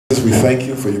We thank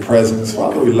you for your presence.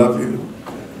 Father, we love you.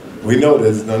 We know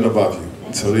there's none above you.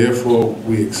 So therefore,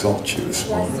 we exalt you this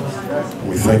morning.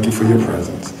 We thank you for your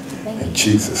presence. In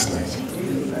Jesus' name.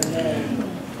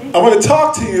 I want to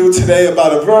talk to you today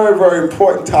about a very, very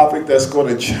important topic that's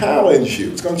going to challenge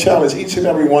you. It's going to challenge each and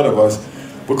every one of us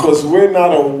because we're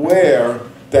not aware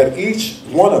that each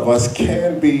one of us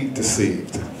can be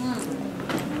deceived.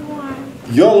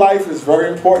 Your life is very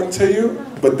important to you,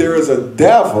 but there is a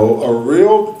devil, a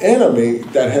real enemy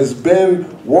that has been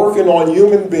working on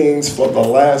human beings for the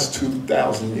last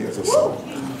 2,000 years or so.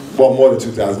 Well, more than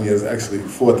 2,000 years, actually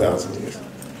 4,000 years.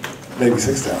 Maybe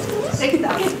 6,000 years.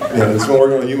 6,000. Yeah, he's been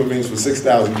working on human beings for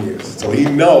 6,000 years. So he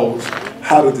knows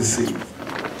how to deceive.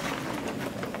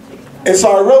 And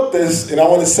so I wrote this, and I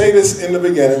want to say this in the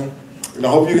beginning, and I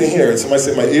hope you can hear it. Somebody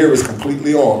say my ear is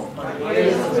completely on.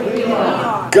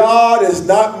 God is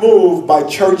not moved by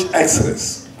church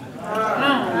exodus.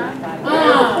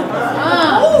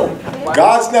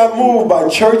 God's not moved by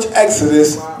church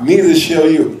exodus, neither shall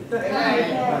you.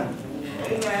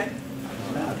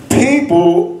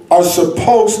 People are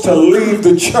supposed to leave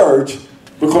the church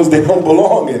because they don't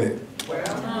belong in it.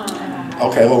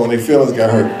 Okay, hold on, their feelings got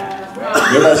hurt.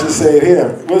 Maybe I should say it here.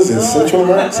 What is this, Central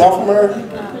America, South America?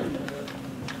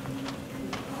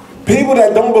 People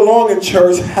that don't belong in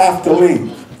church have to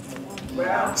leave.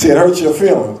 See, it hurts your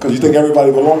feelings because you think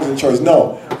everybody belongs in church.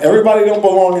 No, everybody don't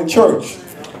belong in church.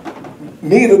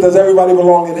 Neither does everybody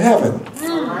belong in heaven.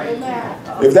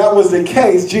 If that was the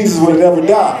case, Jesus would have never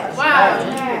died. Wow.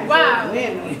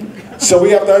 So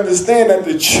we have to understand that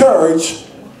the church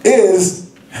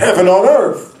is heaven on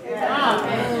earth.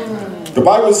 The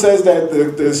Bible says that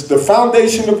the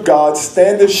foundation of God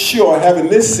standeth sure, having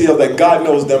this seal that God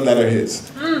knows them that are his.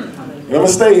 And I'm going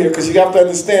to stay here because you have to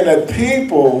understand that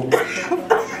people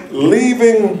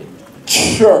leaving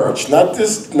church, not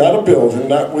a building,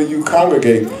 not where you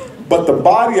congregate, but the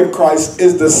body of Christ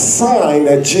is the sign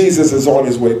that Jesus is on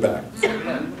his way back.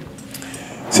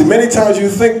 See, many times you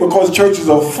think because churches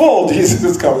are full, Jesus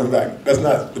is coming back. That's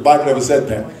not, the Bible never said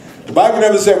that. The Bible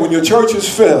never said when your church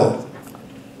is filled,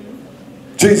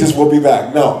 Jesus will be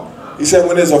back. No. He said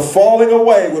when there's a falling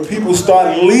away, when people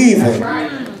start leaving,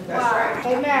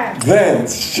 then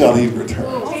shall he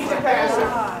return.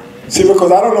 See,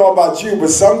 because I don't know about you, but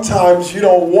sometimes you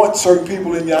don't want certain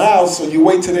people in your house, so you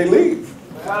wait till they leave.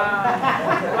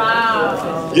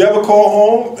 Wow. You ever call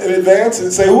home in advance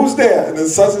and say, who's there? And then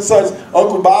such and such,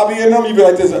 Uncle Bobby and them, you be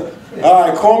like this, all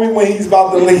right, call me when he's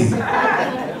about to leave.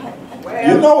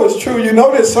 You know it's true. You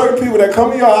know there's certain people that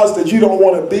come to your house that you don't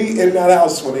want to be in that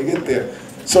house when they get there.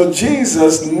 So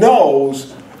Jesus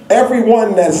knows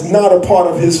everyone that's not a part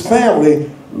of his family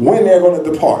when they're going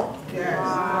to depart.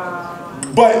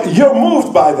 But you're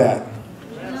moved by that.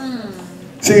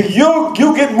 See, you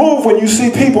get moved when you see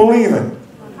people leaving.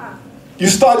 You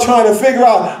start trying to figure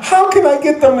out, how can I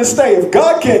get them to stay? If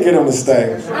God can't get them to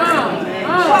stay,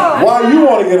 why you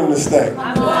want to get them to stay?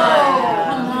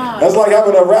 That's like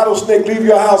having a rattlesnake leave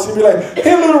your house and be like,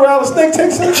 hey, little rattlesnake,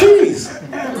 take some cheese.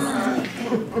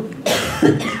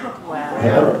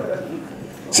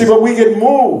 See, but we get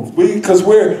moved because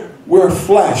we're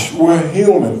flesh, we're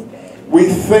human. We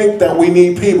think that we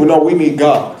need people. No, we need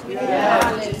God.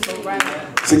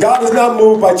 See, God is not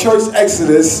moved by church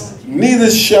exodus,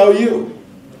 neither shall you.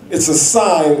 It's a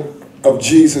sign of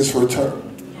Jesus' return.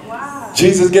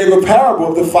 Jesus gave a parable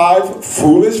of the 5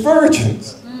 foolish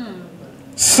virgins.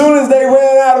 Soon as they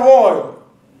ran out of oil,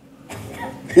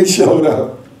 he showed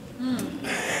up.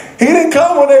 He didn't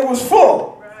come when they was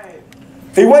full.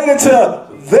 He waited till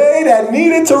they that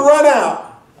needed to run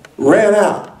out, ran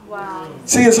out.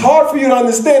 See, it's hard for you to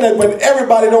understand that, but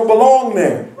everybody don't belong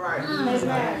there.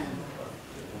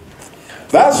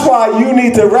 That's why you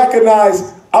need to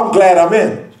recognize, I'm glad I'm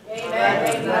in.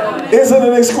 Is it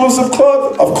an exclusive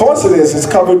club? Of course it is. It's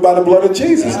covered by the blood of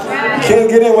Jesus. You can't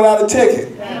get in without a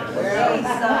ticket.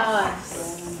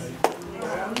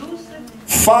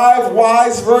 5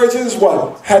 wise virgins,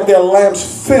 what? Had their lamps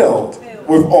filled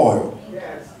with oil.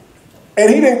 And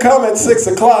he didn't come at 6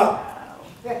 o'clock.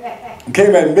 He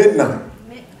came at midnight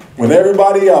when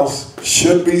everybody else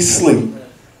should be asleep.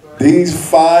 These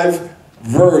 5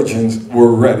 virgins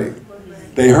were ready.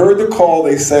 They heard the call.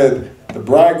 They said, the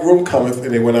bridegroom cometh,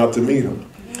 and they went out to meet him.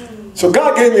 So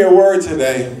God gave me a word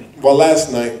today,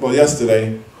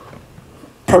 yesterday,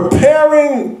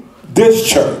 preparing this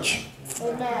church.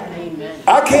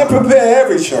 I can't prepare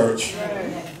every church,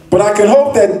 but I can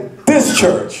hope that this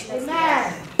church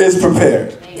is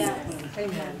prepared.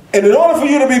 And in order for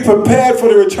you to be prepared for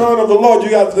the return of the Lord,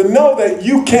 you have to know that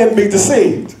you can be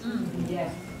deceived.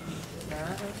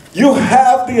 You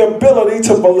have the ability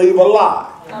to believe a lie.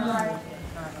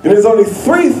 And there's only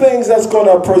three things that's going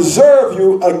to preserve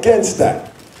you against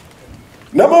that.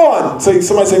 Number one,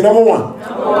 somebody say number one.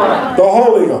 The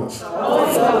Holy Ghost.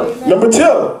 Number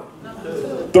two,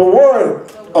 the Word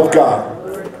of God.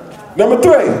 Number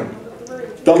three,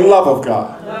 the love of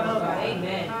God.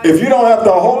 If you don't have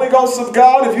the Holy Ghost of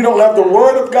God, if you don't have the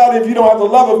Word of God, if you don't have the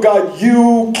love of God,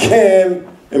 you can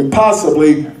and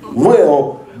possibly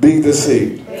will be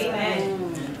deceived.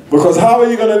 Because how are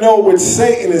you going to know what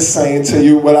Satan is saying to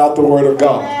you without the Word of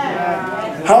God?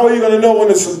 How are you going to know when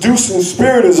the seducing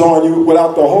spirit is on you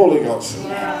without the Holy Ghost?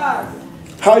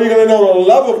 How are you going to know the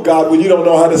love of God when you don't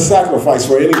know how to sacrifice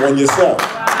for anyone yourself?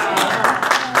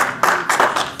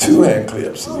 Two hand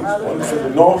claps. One from the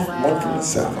north, one from the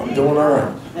south. I'm doing all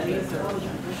right.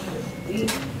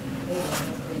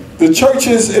 The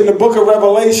churches in the book of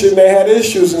Revelation, they had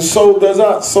issues, and so does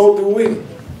us. So do we.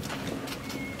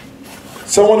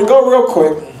 So I want to go real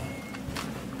quick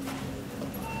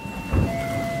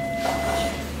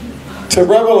to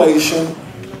Revelation,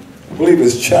 I believe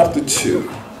it's chapter 2.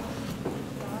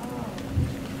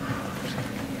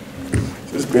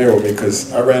 Just bear with me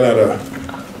because I ran out of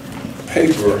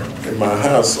paper in my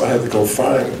house, so I had to go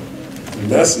find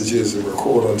messages and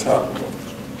record on top of them.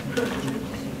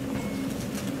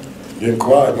 Getting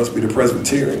quiet, must be the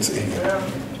Presbyterians in here.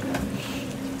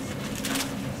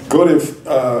 Go to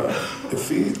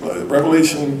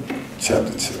Revelation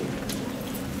chapter 2.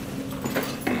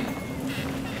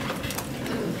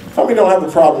 How many don't have a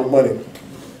problem with money?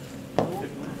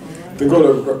 Then go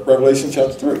to Revelation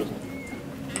chapter 3.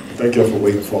 Thank you for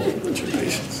waiting for me with your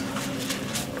patience.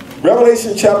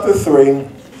 Revelation chapter 3,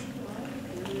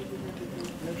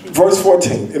 verse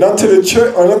 14. And unto the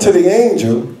church, or unto the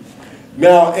angel,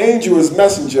 now angel is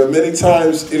messenger. Many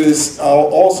times it is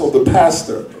also the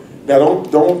pastor. Now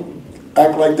don't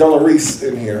act like Della Reese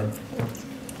in here.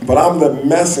 But I'm the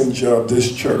messenger of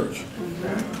this church.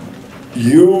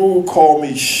 You call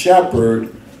me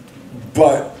shepherd,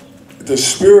 but the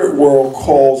spirit world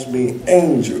calls me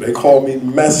angel. They call me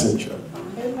messenger.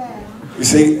 You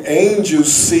see,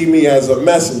 angels see me as a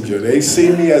messenger. They see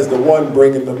me as the one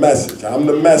bringing the message. I'm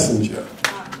the messenger.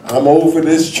 I'm over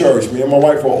this church. Me and my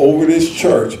wife are over this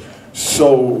church.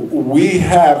 So we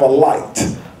have a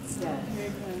light.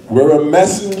 We're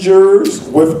messengers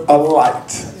with a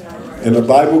light. And the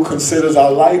Bible considers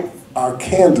our light our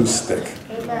candlestick.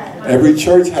 Every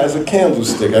church has a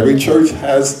candlestick. Every church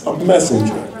has a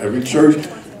messenger. Every church,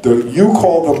 you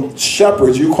call them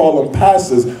shepherds, you call them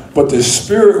pastors, but the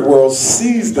spirit world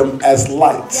sees them as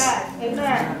lights.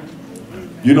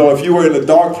 You know, if you were in a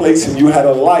dark place and you had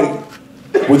a light,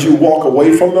 would you walk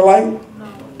away from the light?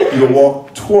 You would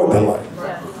walk toward the light.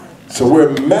 So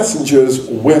we're messengers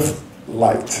with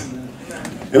light.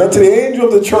 And unto the angel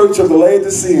of the church of the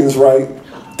Laodiceans write,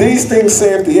 these things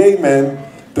saith the Amen,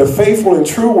 the faithful and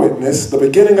true witness, the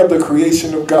beginning of the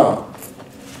creation of God.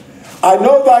 I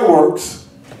know thy works,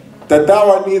 that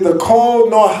thou art neither cold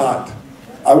nor hot.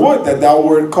 I would that thou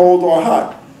wert cold or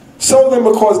hot. So then,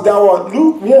 because thou art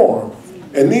lukewarm,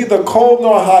 and neither cold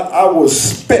nor hot, I will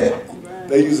spit.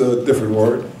 They use a different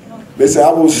word. They say,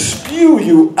 I will spew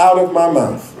you out of my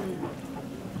mouth.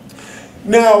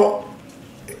 Now,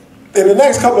 in the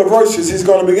next couple of verses, he's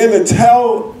going to begin to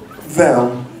tell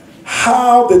them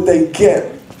how did they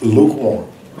get lukewarm.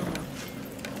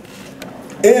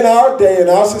 In our day, in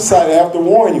our society, I have to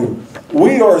warn you,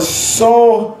 we are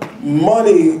so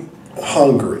money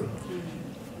hungry.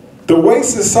 The way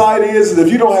society is that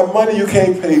if you don't have money, you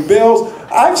can't pay bills.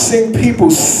 I've seen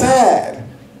people sad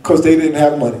because they didn't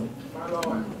have money.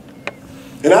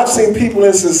 And I've seen people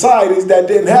in societies that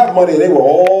didn't have money and they were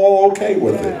all okay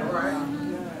with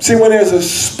it. See, when there's a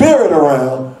spirit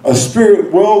around, a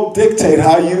spirit will dictate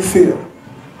how you feel.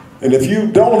 And if you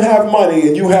don't have money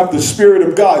and you have the Spirit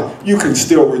of God, you can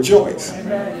still rejoice.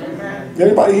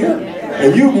 Anybody here?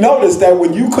 And you notice that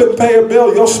when you couldn't pay a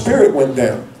bill, your spirit went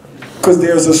down. Because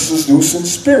there's a seducing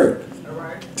spirit.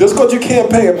 Just because you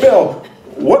can't pay a bill,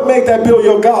 what made that bill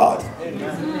your God?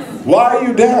 Why are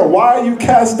you down? Why are you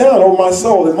cast down, oh my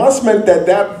soul? It must mean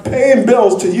that paying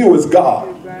bills to you is God.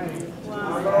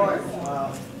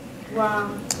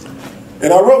 Wow.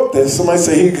 And I wrote this. Somebody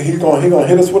say he's gonna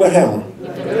hit us with a hammer.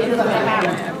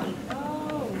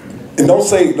 And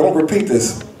don't repeat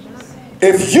this.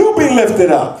 If you be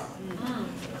lifted up,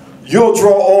 you'll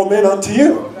draw all men unto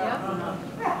you.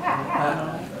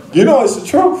 You know it's the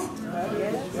truth.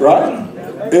 Right?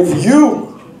 If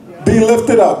you be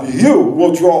lifted up, you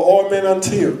will draw all men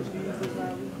unto you.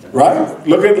 Right?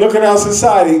 Look at our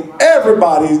society.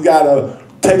 Everybody's got to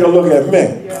take a look at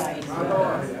me.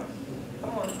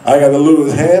 I got the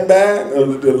littlest handbag,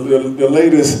 the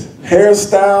latest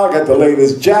hairstyle, got the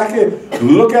latest jacket.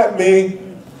 Look at me.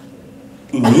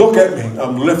 Look at me.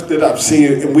 I'm lifted up. See,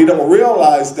 and we don't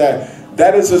realize that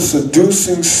that is a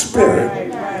seducing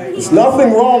spirit. There's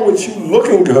nothing wrong with you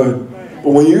looking good, but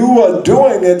when you are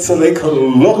doing it so they can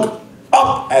look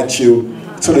up at you,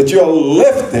 so that you're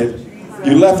lifted,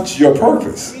 you left your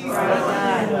purpose.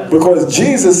 Because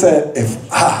Jesus said, if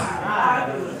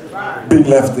I be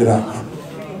lifted up,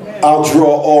 I'll draw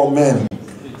all men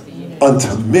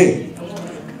unto me.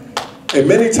 And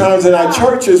many times in our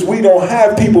churches, we don't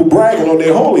have people bragging on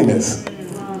their holiness.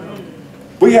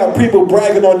 We have people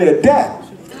bragging on their debt.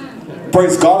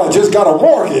 Praise God, I just got a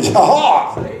mortgage.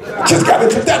 Ha-ha! I just got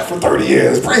into debt for 30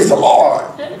 years. Praise the Lord.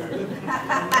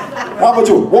 How about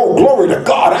you? Whoa, glory to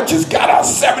God. I just got a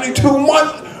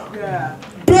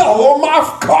 72-month bill on my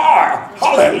car.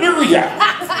 Hallelujah.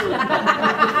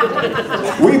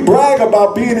 We brag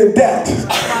about being in debt.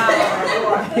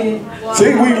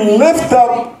 See, we lift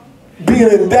up being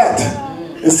in debt.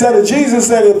 Instead of Jesus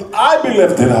said, if I be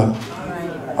lifted up,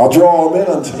 I'll draw all men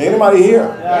unto me. Anybody here?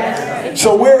 Yes.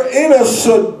 So we're in a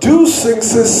seducing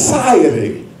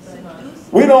society.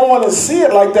 We don't want to see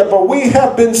it like that, but we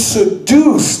have been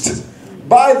seduced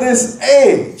by this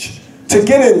age to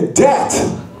get in debt.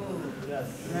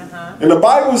 And the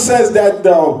Bible says that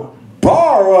the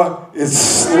borrower is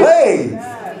slave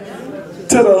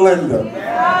to the lender.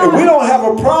 And we don't have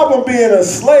a problem being a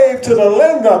slave to the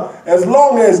lender as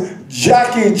long as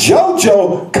Jackie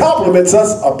Jojo compliments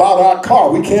us about our car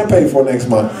we can't pay for next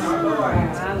month.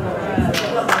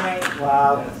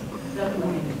 Wow.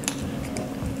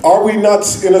 Are we not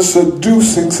in a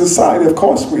seducing society? Of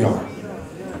course we are.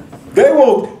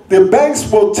 The banks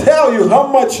will tell you how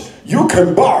much you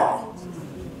can borrow.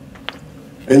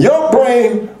 And your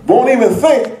brain won't even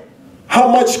think, how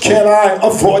much can I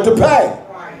afford to pay?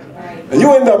 And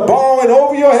you end up borrowing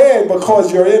over your head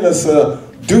because you're in a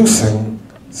seducing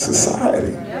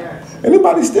society.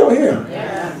 Anybody still here?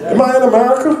 Am I in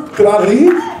America? Did I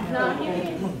leave?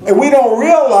 And we don't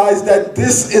realize that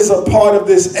this is a part of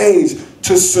this age,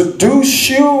 to seduce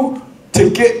you, to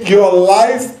get your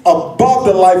life above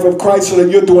the life of Christ so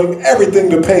that you're doing everything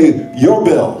to pay your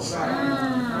bills.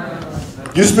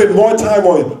 You spend more time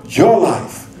on your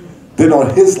life than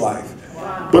on his life.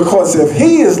 Because if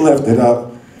he is lifted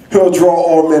up, he'll draw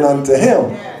all men unto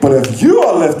him. But if you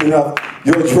are lifted up,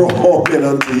 you'll draw all men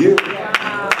unto you.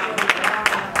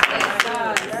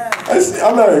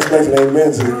 I'm not expecting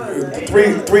amen.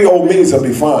 Three old me's will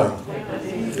be fine.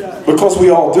 Because we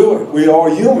all do it. We are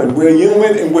human. We're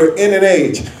human and we're in an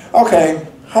age. Okay,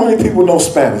 how many people know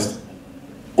Spanish?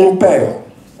 Un peo.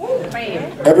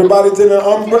 Everybody's in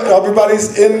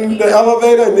the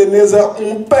elevator and then there's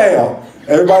un peo.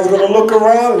 Everybody's going to look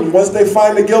around, and once they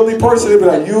find the guilty person, they'll be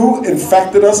like, you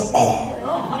infected us all.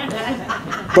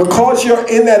 Because you're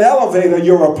in that elevator,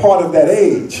 you're a part of that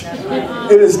age.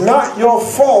 It is not your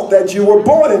fault that you were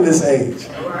born in this age.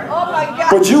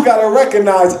 But you got to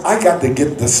recognize, I got to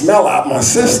get the smell out of my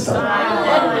system.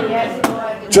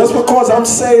 Just because I'm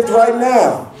saved right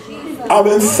now, I'm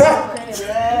infected.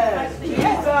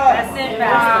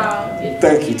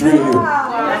 Thank you, 3 of you.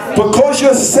 Because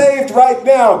you're saved right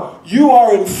now, you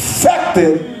are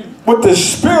infected with the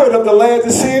spirit of the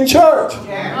Laodicean church.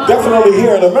 Definitely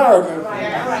here in America,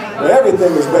 where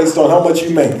everything is based on how much you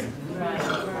make.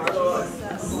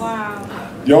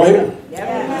 Y'all here?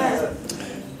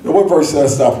 Now, what verse did I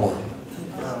stop on?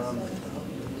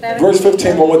 Verse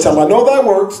 15, one more time. I know thy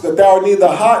works, that thou art neither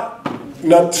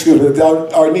that thou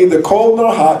art neither cold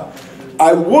nor hot.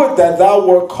 I would that thou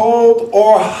wert cold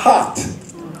or hot.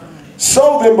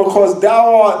 So then, because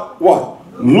thou art what?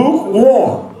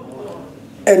 Lukewarm.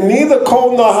 And neither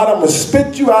cold nor hot, I'm going to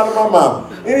spit you out of my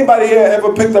mouth. Anybody here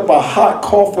ever picked up a hot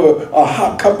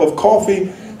cup of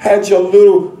coffee, had your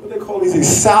little, what do they call these?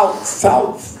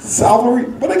 Salivary?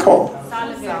 What do they call them?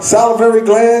 Salivary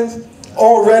glands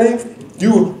already.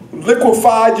 You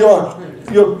liquefied your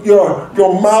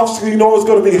mouth so you know it's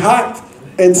going to be hot.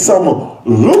 And some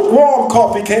lukewarm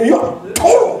coffee came, you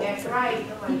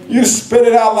spit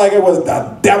it out like it was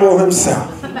the devil himself.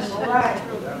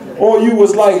 Or you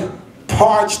was like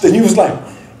parched and you was like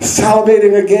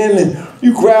salivating again, and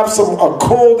you grab a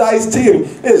cold iced tea and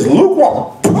it's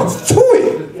lukewarm. What's to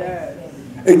it?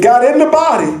 It got in the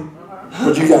body,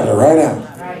 but you got it right out.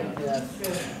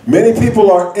 Many people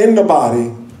are in the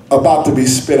body about to be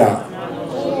spit out.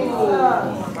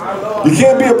 You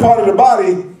can't be a part of the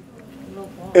body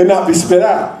and not be spit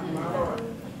out.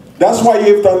 That's why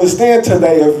you have to understand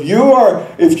today, if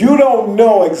you don't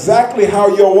know exactly how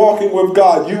you're walking with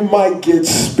God, you might get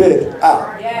spit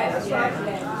out.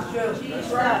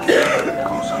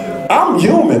 I'm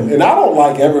human and I don't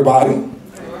like everybody.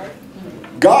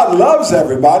 God loves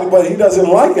everybody, but he doesn't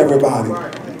like everybody.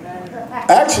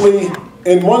 Actually,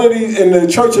 in the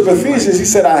church of Ephesians, he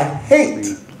said, I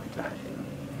hate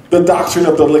the doctrine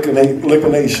of the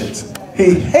Nicolaitans.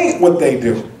 He hates what they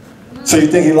do. So you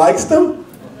think he likes them?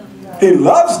 He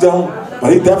loves them,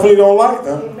 but he definitely don't like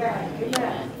them.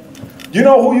 You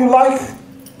know who you like?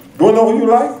 You want to know who you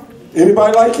like?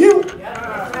 Anybody like you?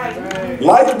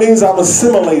 Like means I'm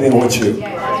assimilating with you.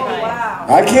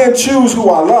 I can't choose who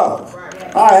I love.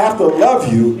 I have to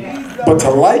love you, but to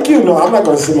like you, no, I'm not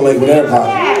going to assimilate with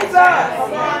everybody.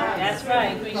 That's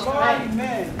right.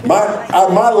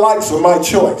 My likes are my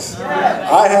choice.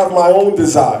 I have my own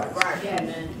desires.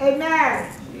 Amen.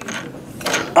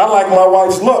 I like my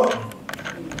wife's look,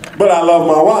 but I love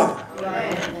my wife.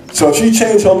 So if she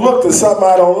changed her look to something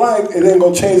I don't like, it ain't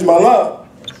going to change my love.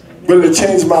 But it'll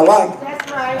change my like.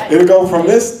 That's right. It'll go from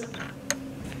this.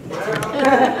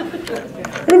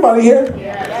 Anybody here?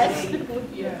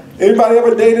 Anybody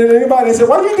ever dated anybody and said,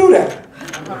 why do you do that?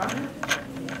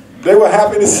 They were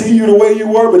happy to see you the way you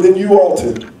were, but then you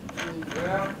altered.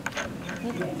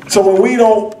 So when we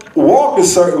don't walk a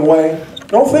certain way,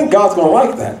 don't think God's going to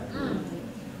like that.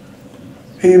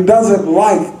 He doesn't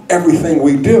like everything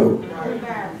we do.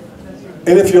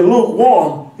 And if you're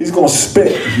lukewarm, he's going to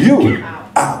spit you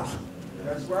out.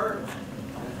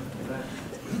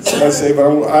 So I say,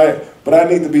 but I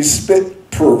need to be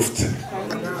spit-proofed.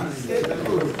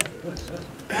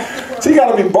 So you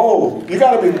got to be bold. You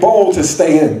got to be bold to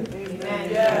stay in.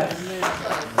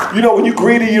 You know, when you're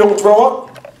greedy, you don't throw up.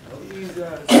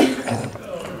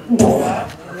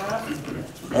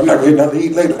 I'm not going to get nothing to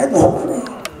eat later.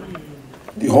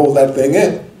 You hold that thing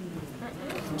in.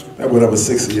 That went over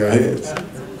 6 of your heads.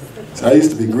 So I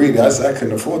used to be greedy. I said I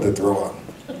couldn't afford to throw up.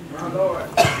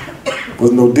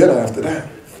 Was no dinner after that.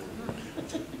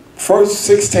 Verse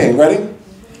 16, ready?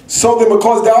 So then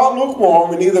because thou art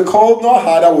lukewarm and neither cold nor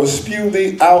hot, I will spew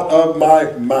thee out of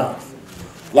my mouth.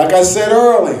 Like I said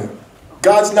earlier,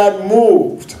 God's not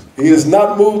moved. He is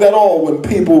not moved at all when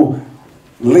people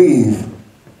leave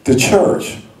the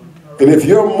church. And if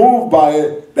you're moved by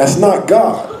it, that's not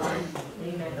God.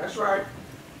 That's right.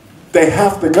 They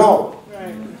have to go.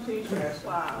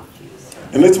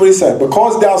 And that's what he said.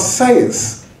 Because thou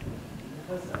sayest,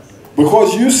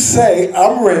 because you say,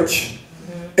 I'm rich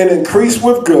and increase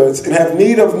with goods and have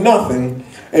need of nothing,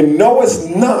 and knowest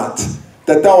not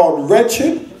that thou art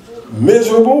wretched,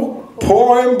 miserable,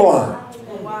 poor, and blind.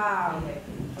 Wow.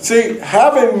 See,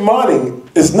 having money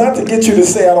is not to get you to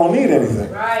say I don't need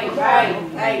anything. Right.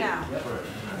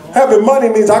 Having money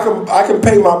means I can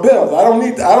pay my bills. I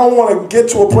don't want to get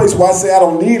to a place where I say I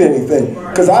don't need anything,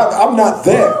 because I'm not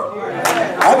there.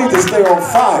 I need to stay on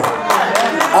fire.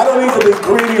 I don't need to be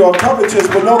greedy or covetous,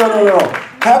 but no.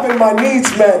 Having my needs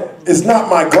met is not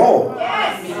my goal.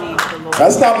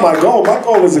 That's not my goal. My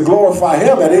goal is to glorify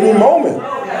him at any moment.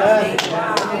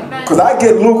 Because I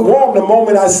get lukewarm the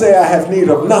moment I say I have need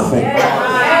of nothing.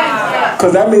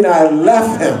 Because that means I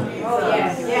left him.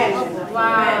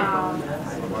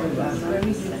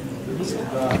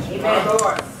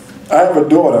 I have a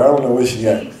daughter. I don't know where she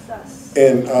at.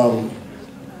 And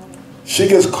she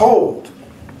gets cold.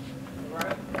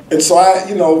 And so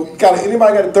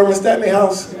anybody got a thermostat in their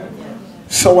house?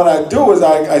 So what I do is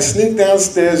I sneak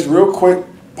downstairs real quick,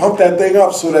 pump that thing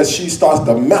up so that she starts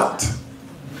to melt.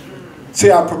 See,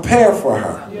 I prepare for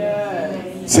her.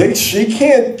 See, she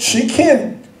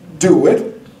can't do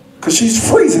it because she's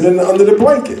freezing under the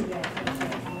blanket.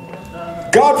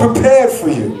 God prepared for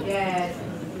you.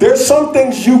 There's some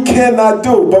things you cannot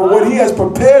do, but what he has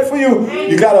prepared for you,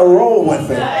 you got to roll with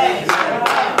it.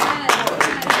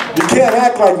 You can't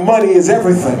act like money is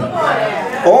everything.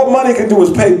 All money can do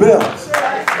is pay bills.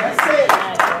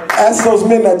 Ask those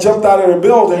men that jumped out of their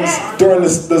buildings during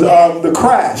the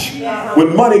crash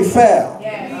when money fell.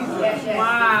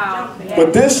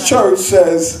 But this church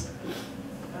says,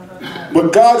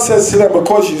 but God says to them,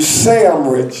 because you say I'm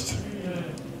rich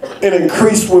and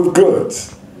increased with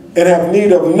goods and have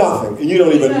need of nothing, and you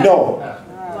don't even know.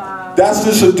 That's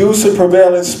the seducing,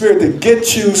 prevailing spirit to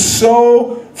get you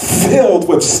so filled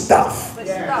with stuff.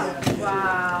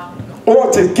 Or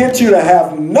to get you to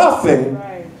have nothing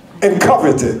and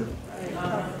covet it.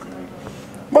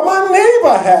 But my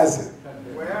neighbor has it.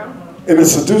 And the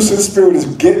seducing spirit is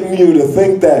getting you to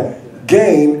think that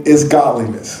gain is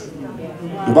godliness.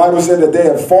 The Bible said that they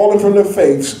have fallen from the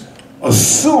faith,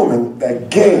 assuming that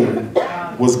gain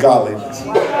was godliness.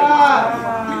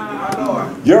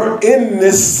 You're in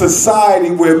this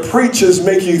society where preachers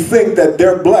make you think that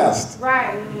they're blessed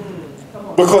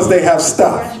because they have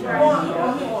stuff.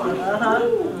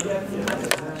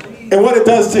 And what it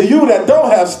does to you that don't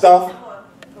have stuff,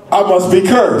 I must be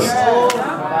cursed.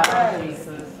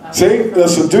 See, the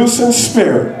seducing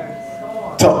spirit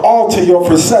to alter your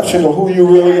perception of who you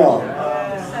really are.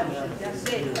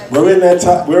 We're in that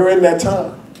time. We're in that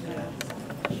time.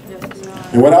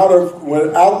 And without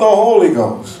the Holy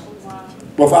Ghost,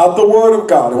 without the Word of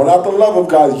God, and without the love of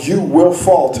God, you will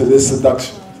fall to this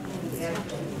seduction.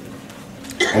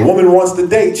 A woman wants to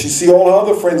date. She see all her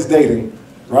other friends dating,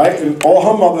 right? And all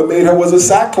her mother made her was a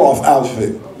sackcloth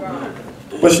outfit.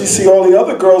 But she see all the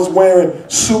other girls wearing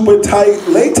super tight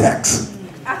latex.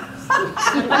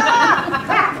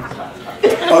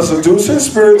 A seducing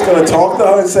spirit's going to talk to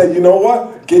her and say, you know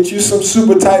what? Get you some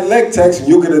super tight latex and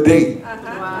you'll get a date.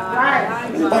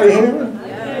 Anybody hearing?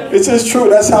 It's just true.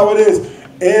 That's how it is.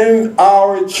 In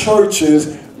our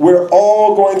churches, we're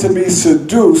all going to be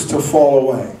seduced to fall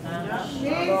away.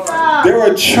 There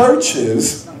are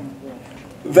churches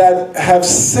that have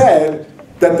said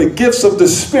that the gifts of the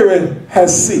Spirit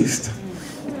has ceased.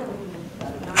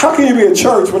 How can you be a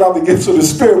church without the gifts of the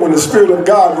Spirit when the Spirit of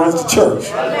God runs the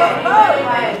church?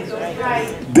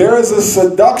 There is a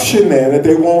seduction there that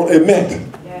they won't admit.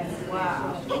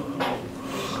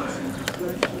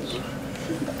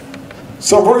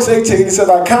 So verse 18, he says,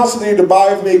 I counsel thee to buy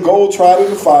of me gold tried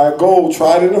in the fire, gold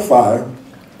tried in the fire.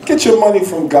 Get your money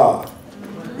from God.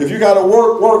 If you got to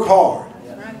work, work hard.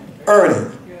 Earn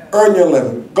it. Earn your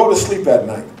living. Go to sleep at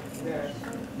night.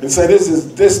 And say,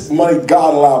 this money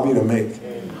God allowed me to make.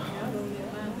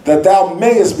 That thou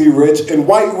mayest be rich in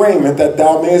white raiment, that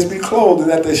thou mayest be clothed, and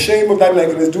that the shame of thy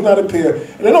nakedness do not appear.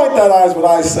 And anoint thine eyes with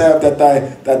eye salve,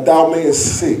 that thou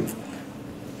mayest see.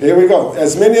 Here we go.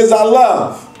 As many as I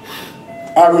love,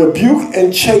 I rebuke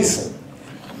and chasten.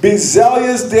 Be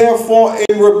zealous, therefore,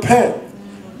 and repent.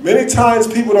 Many times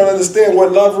people don't understand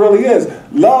what love really is.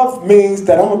 Love means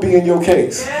that I'm going to be in your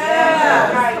case.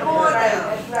 Yeah.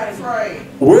 Right.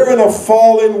 We're in a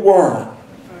fallen world.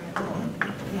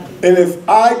 And if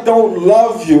I don't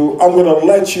love you, I'm going to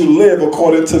let you live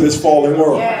according to this fallen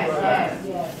world.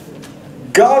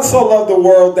 God so loved the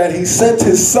world that he sent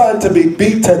his son to be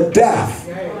beat to death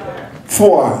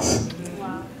for us.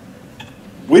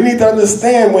 We need to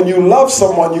understand when you love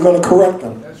someone, you're going to correct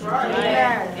them. That's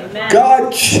right.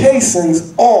 God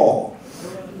chastens all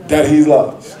that he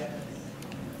loves.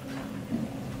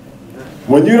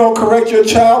 When you don't correct your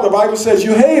child, the Bible says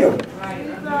you hate him.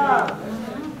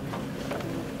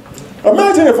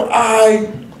 Imagine if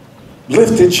I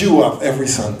lifted you up every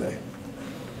Sunday.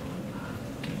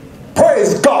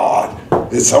 Praise God.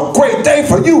 It's a great day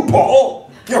for you, Paul.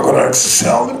 You're going to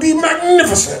excel and be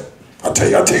magnificent. I tell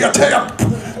you.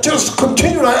 Just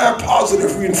continue to have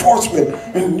positive reinforcement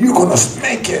and you're going to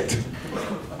make it.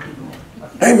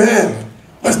 Amen.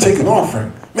 Let's take an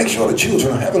offering. Make sure the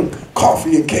children are having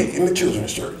coffee and cake in the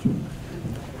children's church.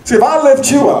 See, if I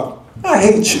lift you up, I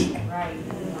hate you.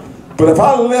 But if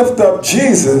I lift up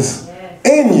Jesus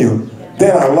in you,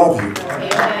 then I love you.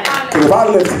 Because if I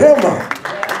lift him up,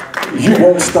 you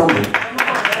won't stumble.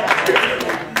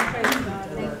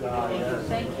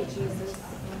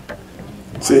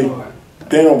 See,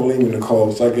 they don't believe in the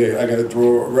cause. So I got to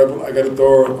throw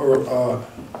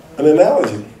an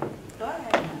analogy.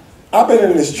 I've been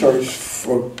in this church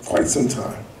for quite some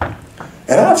time,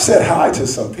 and I've said hi to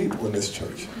some people in this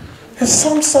church. And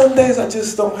some Sundays I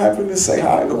just don't happen to say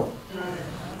hi to them,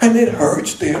 and it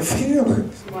hurts their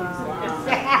feelings.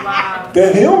 Wow.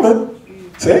 They're human.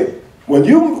 See, when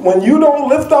you don't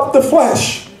lift up the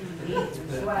flesh,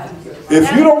 if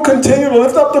you don't continue to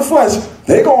lift up the flesh,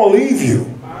 they're gonna leave you.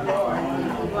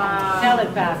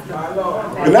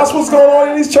 And that's what's going on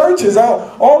in these churches.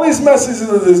 All these messages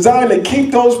are designed to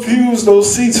keep those pews,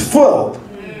 those seats filled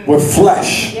with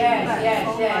flesh. Yes.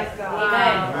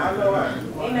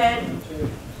 Amen.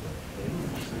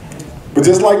 But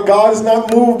just like God is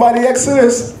not moved by the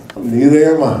Exodus,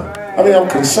 neither am I. I mean, I'm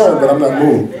concerned, but I'm not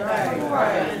moved.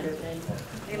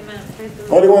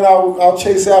 Only one I'll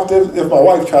chase after if my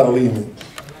wife try to leave me.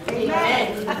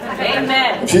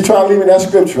 Amen. If she try to leave me that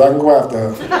scripture, I can go after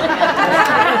her.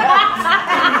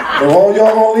 If all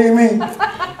y'all gonna leave me,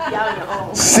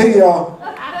 see y'all.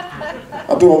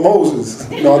 I'll do a Moses.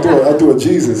 I'll do a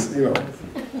Jesus.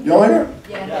 Y'all hear?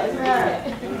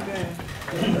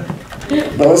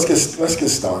 Now let's get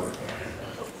started.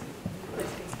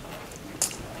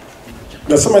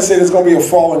 Now somebody say there's gonna be a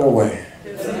falling away.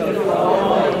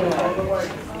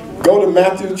 Go to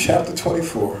Matthew chapter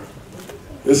 24.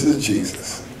 This is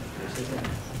Jesus.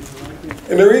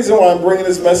 And the reason why I'm bringing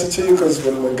this message to you, because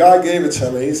when God gave it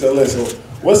to me, he said, listen,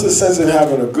 what's the sense in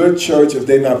having a good church if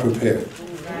they're not prepared?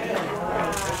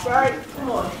 That's right.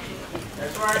 Come on.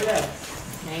 That's right.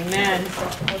 Amen.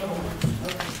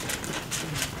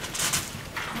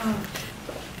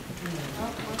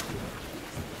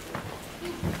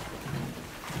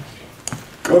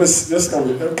 Go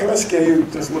to, can I scare you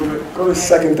just a little bit? Go to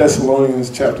 2 Thessalonians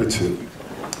chapter 2.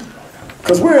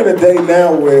 Because we're in a day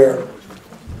now where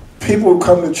people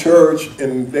come to church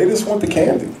and they just want the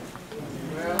candy.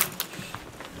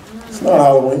 It's not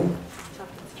Halloween.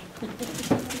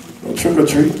 No trick or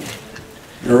treat.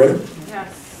 You ready?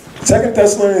 Yes. 2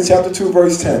 Thessalonians chapter 2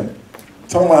 verse 10.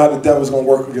 Talking about how the devil's going to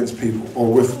work against people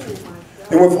or with people.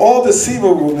 And with all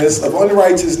deceivableness of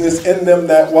unrighteousness in them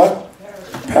that what?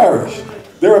 Perish.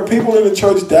 There are people in the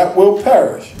church that will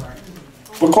perish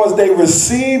because they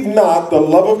receive not the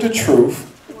love of the truth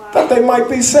that they might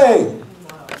be saved.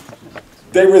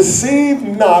 They receive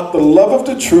not the love of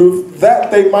the truth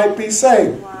that they might be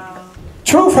saved.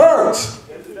 Truth hurts.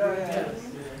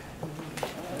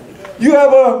 You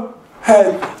ever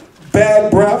had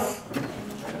bad breath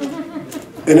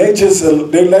and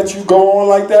they let you go on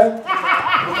like that?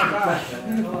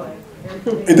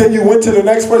 And then you went to the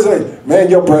next person like, man,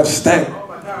 your breath stank.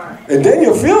 And then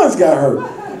your feelings got hurt.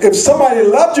 If somebody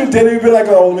loved you, then you'd be like,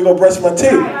 oh, let me go brush my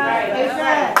teeth.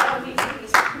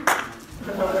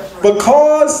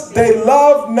 Because they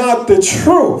love not the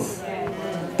truth,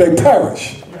 they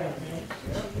perish.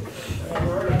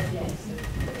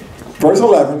 Verse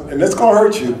 11, and it's going to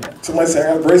hurt you. Somebody say, I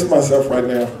got to brace myself right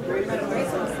now.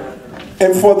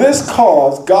 And for this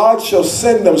cause, God shall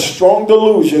send them strong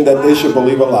delusion that they should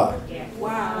believe a lie.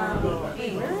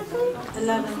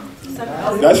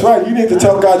 That's right. You need to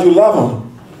tell God you love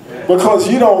him. Because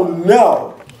you don't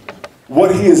know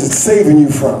what he is saving you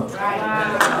from.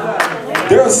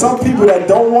 There are some people that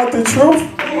don't want the truth.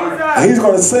 And he's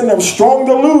going to send them strong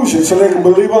delusion so they can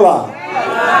believe a lie.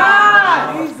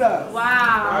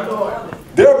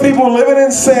 There are people living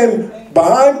in sin,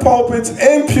 behind pulpits,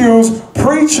 in pews,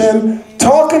 preaching,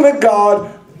 talking to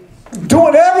God,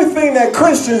 doing everything that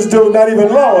Christians do, not even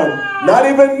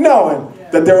knowing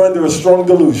that they're under a strong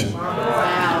delusion.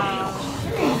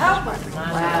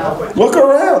 Look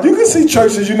around. You can see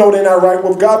churches you know they're not right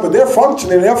with God, but they're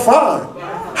functioning, they're fine.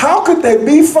 How could they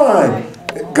be fine?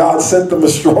 God sent them a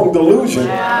strong delusion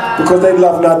because they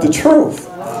love not the truth.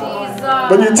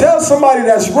 When you tell somebody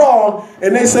that's wrong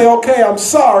and they say, okay, I'm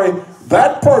sorry,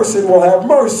 that person will have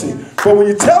mercy. But when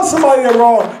you tell somebody they're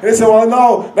wrong and they say, well,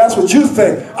 no, that's what you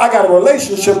think. I got a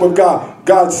relationship with God.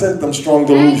 God sent them strong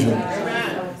delusion.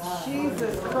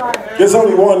 There's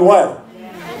only one way.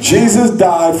 Jesus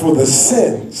died for the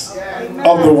sins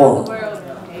of the world.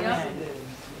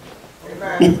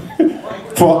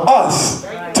 For us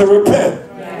to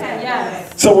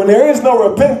repent. So when there is no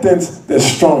repentance, there's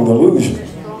strong delusion.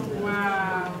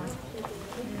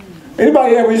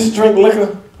 Anybody ever used to drink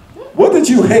liquor? What did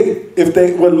you hate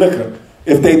with liquor?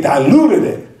 If they diluted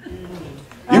it.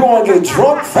 You're going to get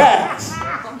drunk fast.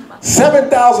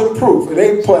 7,000 proof. And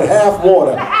they put half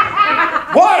water.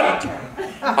 What?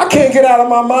 I can't get out of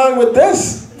my mind with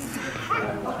this.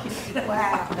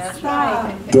 That's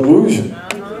right. Delusion.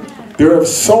 There are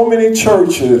so many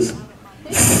churches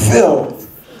filled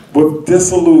with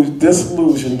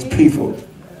disillusioned people.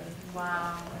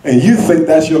 And you think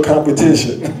that's your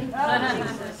competition.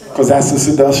 Because that's the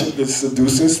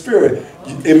seducing spirit.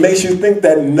 It makes you think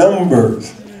that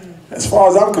Numbers, as far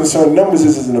as I'm concerned, Numbers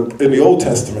is in the Old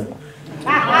Testament.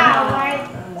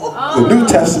 The New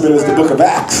Testament is the book of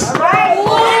Acts.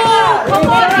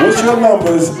 What's your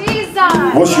Numbers?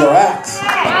 What's your Acts?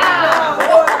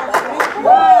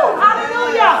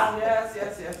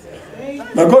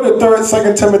 Now go to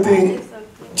 2 Timothy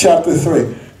chapter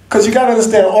 3. Because you got to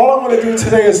understand, all I'm going to do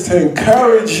today is to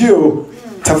encourage you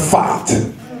to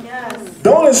fight.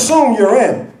 Don't assume you're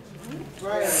in.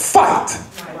 Fight.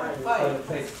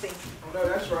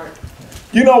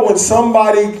 You know when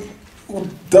somebody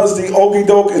does the okey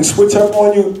doke and switch up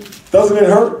on you, doesn't it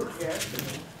hurt?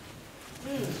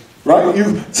 Right?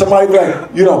 Somebody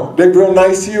like, they're real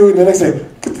nice to you, and then they say,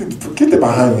 get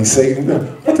behind me, Satan.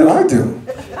 What did I do?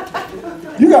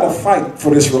 You got to fight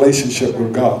for this relationship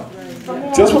with God.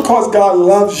 Just because God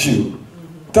loves you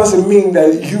doesn't mean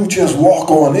that you just walk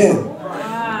on in.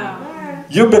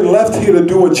 You've been left here to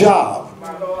do a job.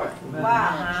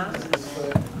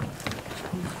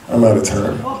 I'm out of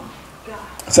time.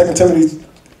 2 Timothy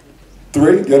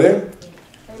 3, you there?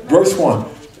 Verse 1.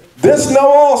 This know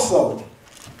also,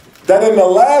 that in the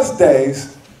last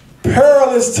days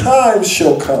perilous times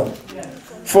shall come.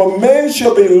 For men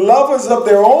shall be lovers of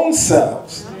their own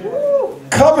selves,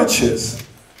 covetous,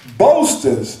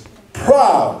 boasters,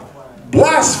 proud,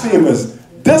 blasphemers,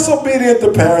 disobedient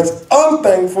to parents,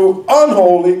 unthankful,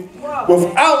 unholy,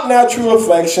 without natural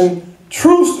affection,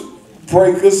 truce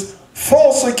breakers,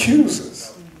 false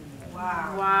accusers.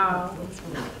 Wow.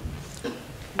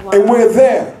 And we're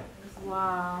there.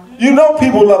 Wow. You know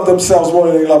people love themselves more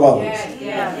than they love others.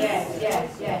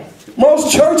 Yes.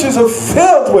 Most churches are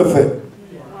filled with it.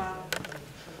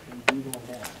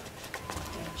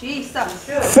 Jesus.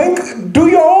 Do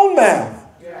your own math.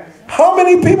 How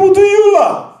many people do you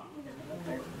love?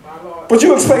 But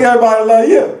you expect everybody to love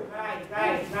you.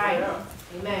 Right.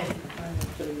 Amen.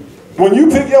 When you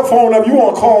pick your phone up, you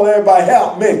want to call everybody,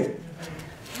 help me.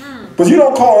 But you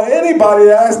don't call anybody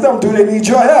to ask them, do they need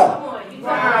your help?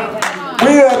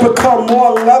 We have become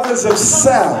more lovers of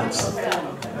selves.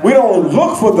 We don't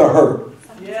look for the hurt.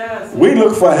 We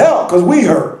look for help because we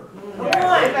hurt.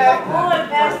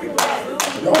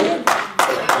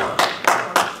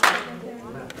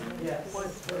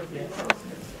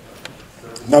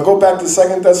 Now go back to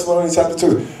 2 Thessalonians chapter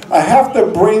 2. I have to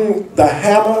bring the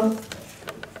hammer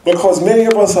because many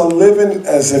of us are living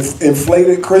as if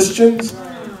inflated Christians.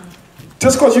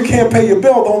 Just because you can't pay your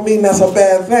bill don't mean that's a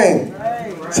bad thing.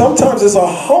 Sometimes it's a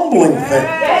humbling thing.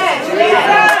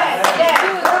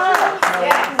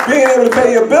 Being able to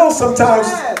pay your bill sometimes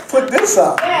put this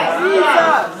up.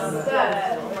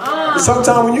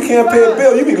 Sometimes when you can't pay a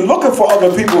bill, you be looking for other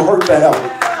people who hurt to help.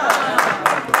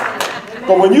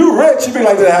 But when you rich, you be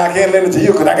like, I can't lend it to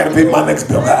you because I got to pay my next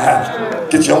bill.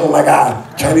 Get your own, like,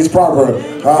 Chinese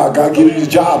proverb. God give you the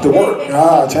job to work.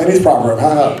 Chinese proverb.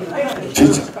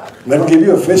 Let me give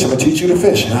you a fish, I'm going to teach you to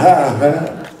fish.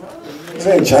 This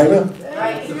ain't China.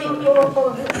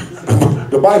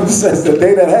 The Bible says that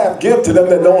they that have, give to them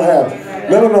that don't have.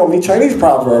 No, me Chinese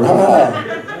proverb.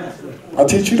 I'll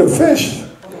teach you to fish.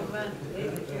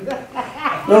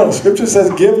 No, Scripture says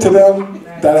give to them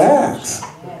that ask.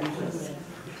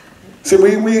 See,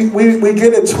 we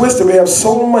get it twisted. We have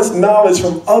so much knowledge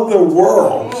from other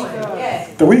worlds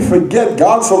that we forget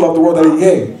God so loved the world that He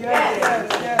gave.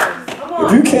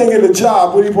 If you can't get a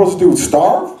job, what are you supposed to do?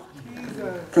 Starve?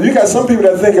 Because you got some people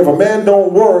that think if a man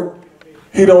don't work,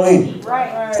 he don't eat.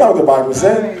 That's not what the Bible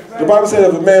said. The Bible said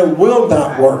if a man will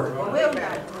not work.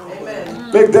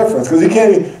 Big difference, because you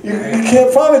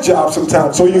can't find a job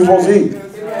sometimes, so you're supposed to eat.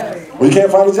 Well, you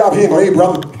can't find a job, he ain't going to eat,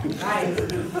 brother.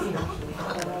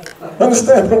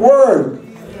 Understand the word.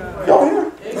 Y'all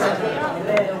hear?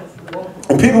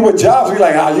 And people with jobs, we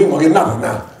like, you ain't going to get nothing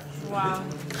now. Wow.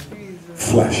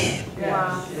 Flesh.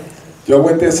 Wow. Y'all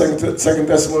went there, 2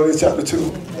 Thessalonians chapter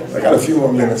 2? I got a few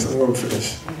more minutes, I'm going to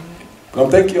finish. But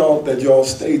I'm thanking y'all that y'all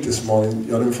stayed this morning.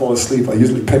 Y'all didn't fall asleep. I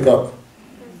usually pick up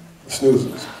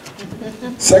snoozers.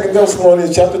 2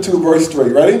 Thessalonians chapter 2, verse 3.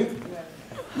 Ready?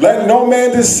 Let no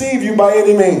man deceive you by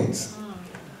any means.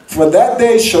 For that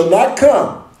day shall not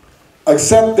come,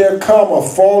 except there come a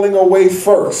falling away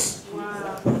first.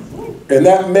 And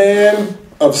that man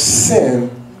of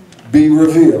sin be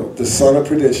revealed, the son of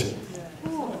perdition.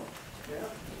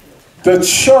 The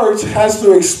church has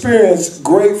to experience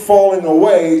great falling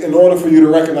away in order for you to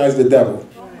recognize the devil.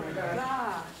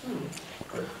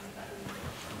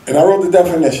 And I wrote the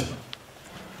definition.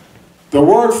 The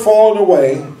word falling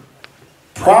away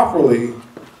properly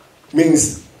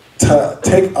means to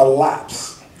take a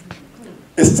lapse.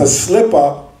 It's to slip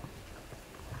up.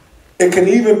 It can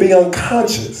even be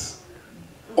unconscious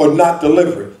or not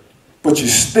deliberate, but you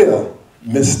still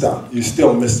missed up. You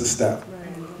still missed a step.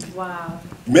 Wow.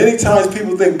 Many times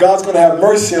people think God's going to have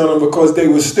mercy on them because they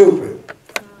were stupid.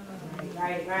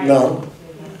 No.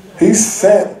 He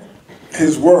sent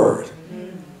His word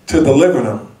to deliver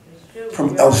them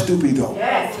from El Stupido.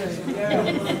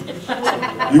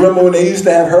 You remember when they used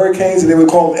to have hurricanes and they would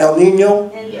call them El Nino?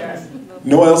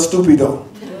 No El Stupido.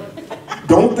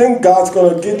 Don't think God's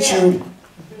going to get you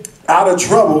out of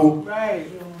trouble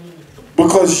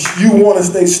because you want to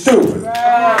stay stupid.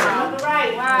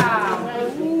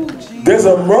 There's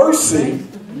a mercy,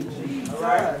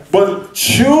 but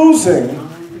choosing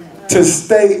to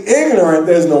stay ignorant,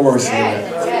 there's no mercy in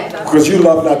that. Because you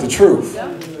love not the truth.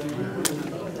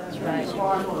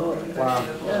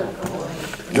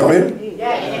 Y'all hear?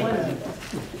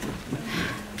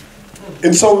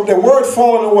 And so the word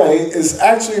falling away is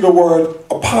actually the word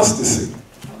apostasy.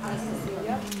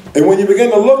 And when you begin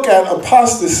to look at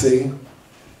apostasy,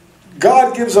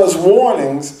 God gives us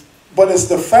warnings, but it's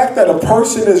the fact that a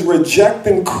person is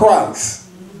rejecting Christ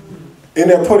and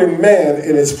they're putting man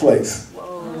in his place.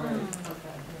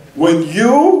 When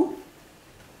you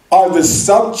are the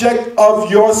subject of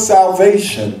your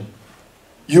salvation,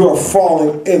 you are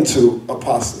falling into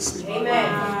apostasy.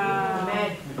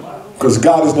 Amen. Because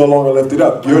God is no longer lifted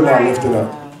up. You're not lifted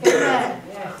up.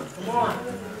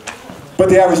 But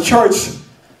the average church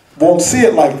won't see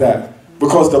it like that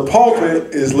because the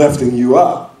pulpit is lifting you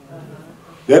up.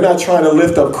 They're not trying to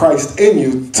lift up Christ in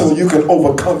you so you can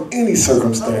overcome any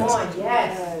circumstance. Come on,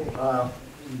 yes.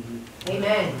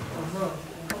 Amen.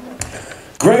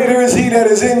 Greater is he that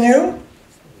is in you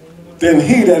than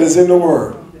he that is in the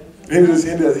world. He that's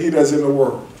in the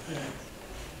world.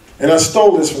 And I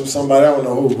stole this from somebody, I don't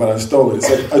know who, but I stole it. It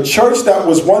said, a church that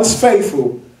was once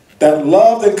faithful, that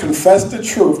loved and confessed the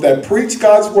truth, that preached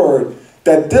God's word,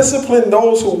 that disciplined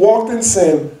those who walked in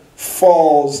sin,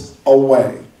 falls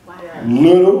away.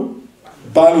 Little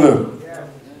by little.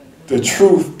 The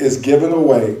truth is given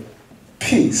away,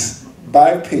 piece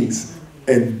by piece,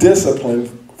 and discipline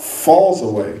falls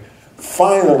away.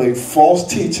 Finally, false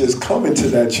teachers come into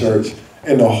that church,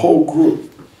 and the whole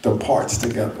group departs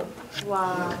together.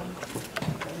 Wow.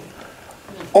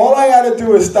 All I got to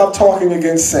do is stop talking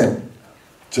against sin.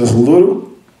 Just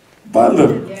little by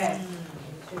little.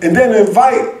 And then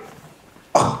invite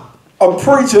a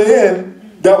preacher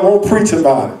in that won't preach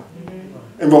about it.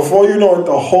 And before you know it,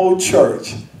 the whole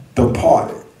church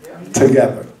departed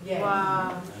together.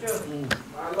 Wow.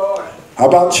 How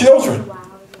about children?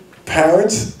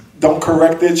 Parents don't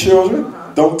correct their children.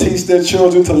 Don't teach their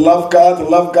children to love God, to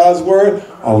love God's word.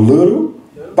 A little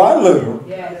by little.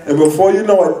 And before you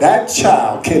know it, that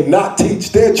child cannot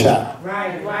teach their child.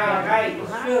 Right.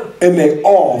 It's true. And they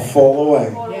all fall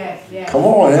away. Come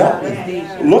on, help me.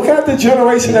 Look at the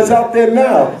generation that's out there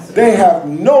now. They have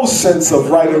no sense of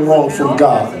right and wrong from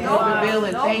God.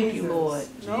 Thank you, Lord.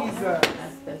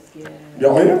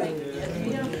 Y'all hear?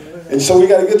 And so we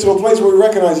got to get to a place where we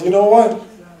recognize, you know what?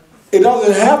 It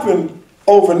doesn't happen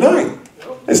overnight.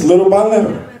 It's little by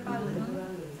little.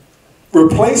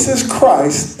 Replaces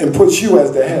Christ and puts you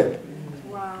as the head.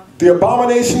 The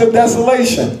abomination of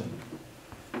desolation.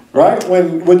 Right?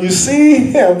 When you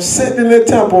see him sitting in the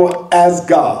temple as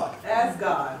God. As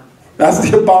God. That's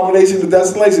the abomination of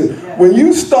desolation. When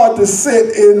you start to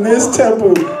sit in this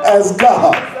temple as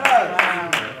God,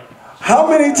 how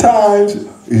many times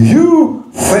you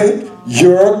think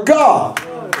you're God?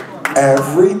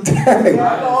 Every day.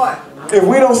 If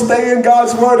we don't stay in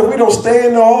God's word, if we don't stay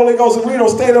in the Holy Ghost, if we don't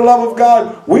stay in the love of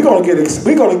God, we're gonna get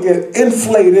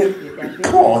inflated.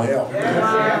 Come on, help.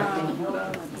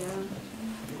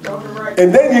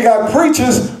 And then you got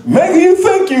preachers making you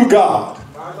think you God.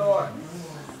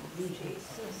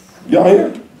 Y'all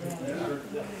hear?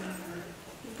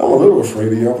 I'm a little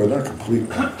afraid of y'all, but not completely.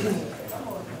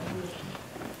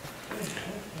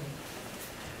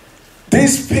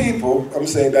 These people, I'm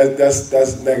saying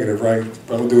that's negative, right?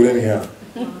 But I'm gonna do it anyhow.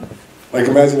 Like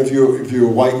imagine if you're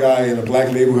a white guy in a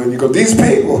black neighborhood and you go, these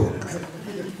people,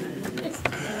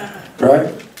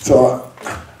 right? So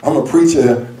I'm a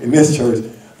preacher in this church.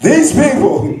 These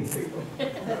people.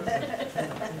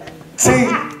 See,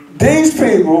 these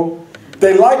people,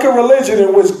 they like a religion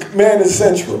in which man is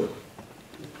central.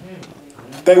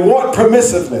 They want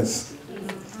permissiveness.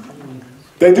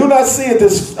 They do not see a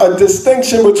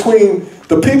distinction between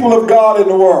the people of God and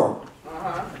the world.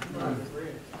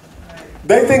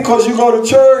 They think because you go to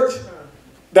church,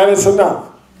 that it's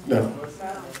enough. No.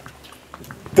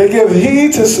 They give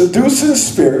heed to seducing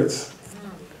spirits,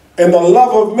 and the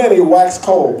love of many wax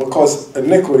cold because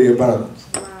iniquity abounds.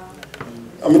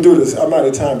 I'm going to do this. I'm out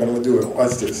of time, but I'm going to do it.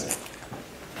 Watch this.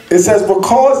 It says,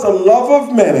 because the love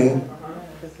of many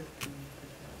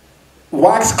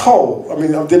wax cold. I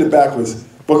mean, I did it backwards.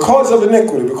 Because of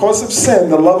iniquity, because of sin,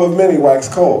 the love of many wax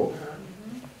cold.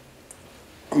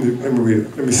 Let me read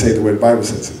it. Let me say it the way the Bible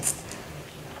says it.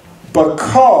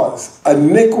 Because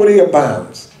iniquity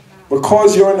abounds,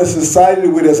 because you're in a society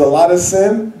where there's a lot of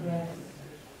sin,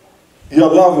 your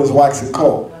love is waxing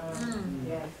cold.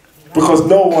 Because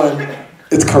no one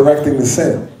is correcting the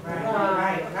sin.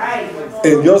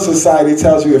 And your society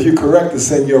tells you if you correct the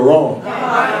sin, you're wrong.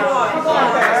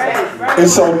 And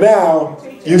so now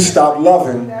you stop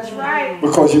loving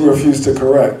because you refuse to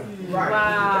correct.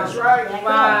 That's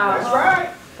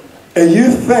right. And you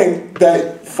think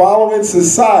that following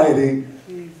society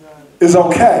is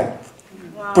okay.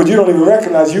 But you don't even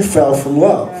recognize you fell from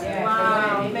love.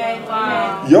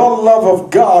 Your love of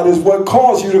God is what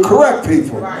caused you to correct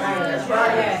people.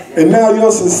 And now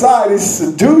your society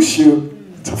seduce you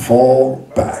to fall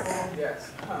back.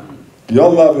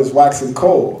 Your love is waxing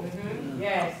cold.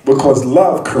 Because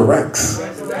love corrects.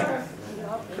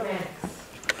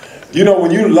 You know,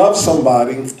 when you love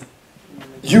somebody,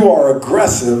 you are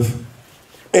aggressive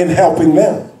in helping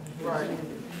them.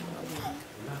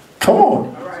 Come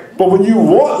on. But when you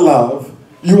want love,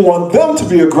 you want them to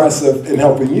be aggressive in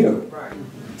helping you.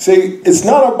 See, it's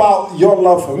not about your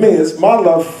love for me, it's my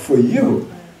love for you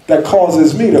that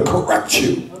causes me to correct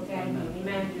you.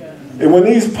 And when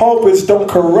these pulpits don't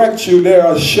correct you, they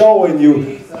are showing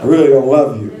you I really don't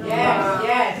love you.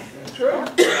 Yes. True.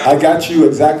 I got you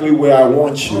exactly where I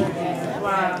want you.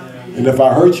 Wow. And if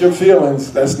I hurt your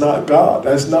feelings, that's not God.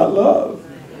 That's not love.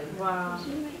 Wow.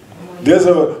 There's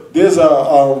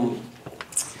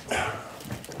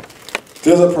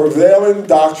a prevailing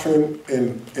doctrine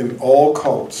in all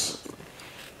cults.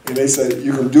 And they say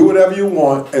you can do whatever you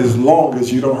want as long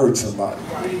as you don't hurt somebody.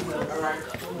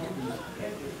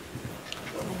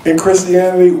 In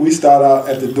Christianity, we start out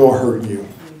at the door hurting you.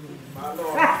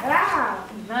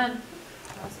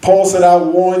 Paul said, I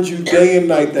warned you day and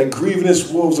night that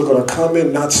grievous wolves are going to come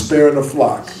in, not sparing the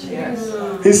flock.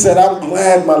 He said, I'm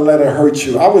glad my letter hurt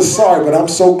you. I was sorry, but I'm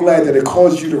so glad that it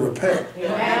caused you to repent.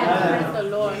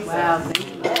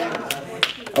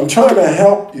 I'm trying to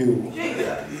help you.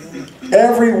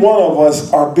 Every one of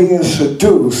us are being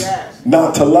seduced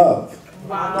not to love.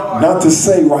 Not to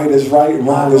say right is right and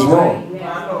wrong is wrong.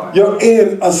 You're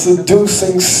in a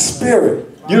seducing spirit.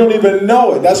 You don't even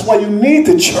know it. That's why you need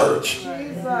the church.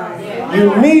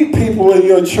 You need people in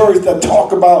your church that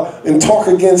talk about and talk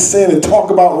against sin and talk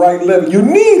about right living. You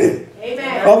need it.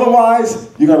 Amen. Otherwise,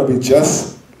 you're going to be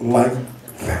just like them.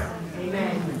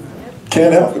 Amen.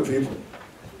 Can't help it, people.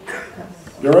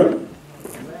 You ready?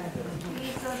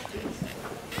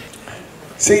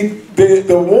 See,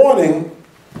 the warning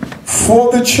for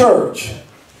the church,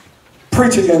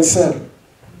 preach against sin.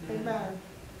 Amen.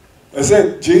 I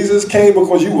said, Jesus came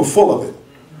because you were full of it.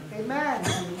 Amen.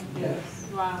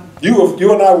 Wow.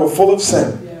 You and I were full of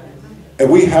sin. And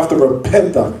we have to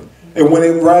repent of it. And when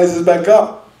it rises back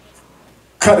up,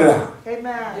 cut it out.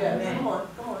 Amen. Come on.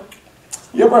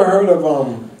 You ever heard of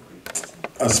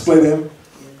a split end?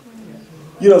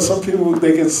 You know, some people,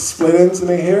 they get split ends in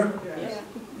their hair.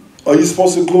 Are you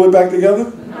supposed to glue it back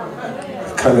together?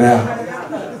 Cut it out.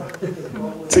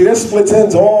 See, there's split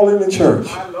ends all in the church.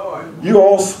 You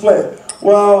all split.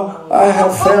 Well, I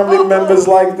have family members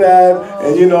like that,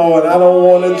 and and I don't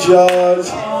want to judge.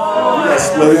 You got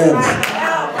split ends.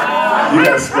 You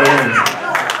got split ends.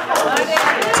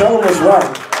 Tell them what's right.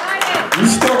 You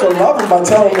still can love them by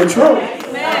telling them the truth.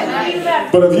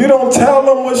 But if you don't tell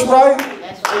them what's right,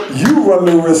 you run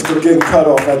the risk of getting cut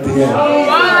off at the end.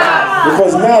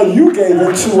 Because now you gave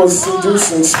into a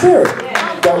seducing spirit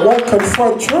that won't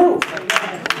confront truth.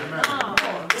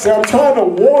 See, I'm trying to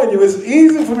warn you. It's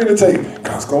easy for me to tell you,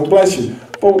 God's going to bless you.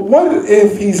 But what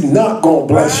if he's not going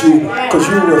to bless you because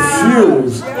you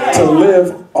refuse to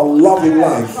live a loving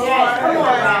life?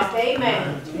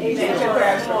 Amen.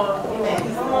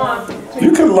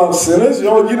 You can love sinners.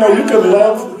 You can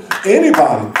love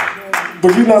anybody.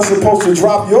 But you're not supposed to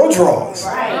drop your drawers.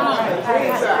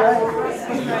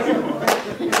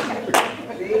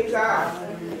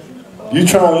 You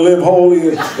trying to live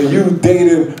holy and you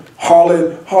dated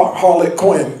Harlot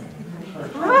Quinn.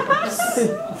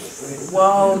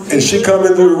 And she come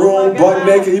into the room butt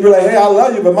naked. You be like, hey, I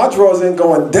love you, but my drawers ain't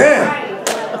going down.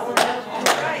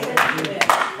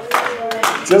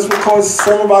 Just because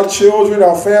some of our children,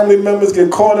 our family members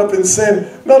get caught up in sin.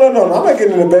 No. I'm not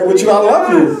getting into bed with you. I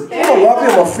love you. I'm going to love you.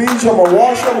 I'm going to feed you. I'm going to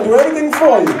wash you. I'm going to do everything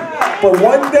for you. But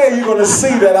one day you're going to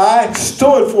see that I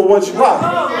stood for what's right.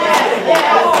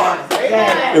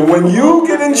 And when you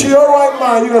get into your right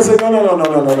mind, you're going to say, no.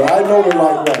 I know the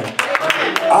right way.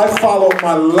 I follow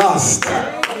my lust.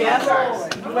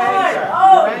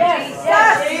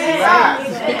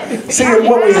 See,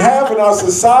 what we have in our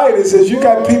society is you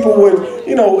got people with,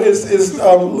 is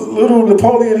little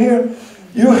Napoleon here.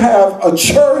 You have a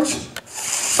church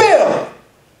filled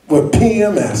with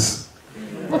PMS.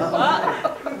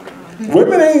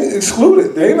 Women ain't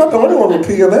excluded. They ain't not the only one with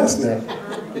PMS now.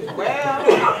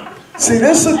 See,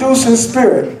 this seducing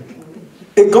spirit,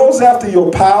 it goes after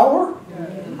your power,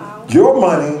 your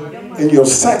money, and your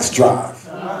sex drive.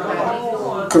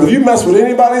 Because if you mess with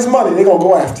anybody's money, they're going to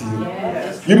go after you.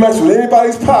 You mess with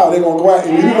anybody's power, they're going to go after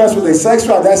you. If you mess with their sex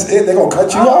drive, that's it. They're going to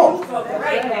cut you off.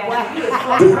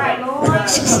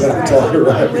 She said I'm talking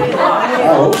right.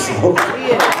 I hope so.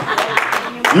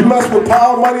 You mess with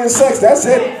power, money, and sex, that's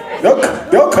it.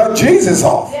 They'll cut Jesus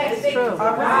off.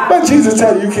 But Jesus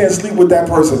tell you can't sleep with that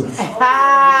person.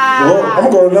 Well,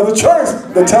 I'm going to go to another church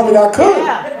that tell me that I could.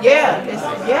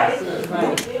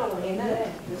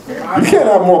 You can't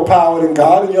have more power than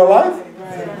God in your life.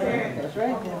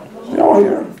 Y'all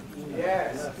hear?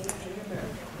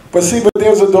 But see,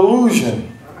 there's a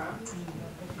delusion.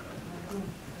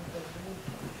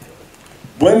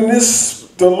 When this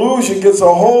delusion gets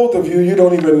a hold of you, you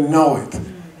don't even know it.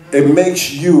 It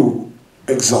makes you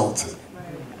exalted.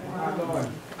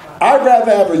 I'd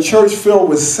rather have a church filled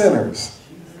with sinners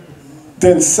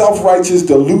than self-righteous,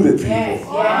 deluded people. Yes.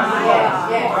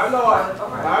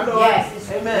 My Lord.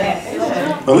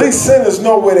 Amen. At least sinners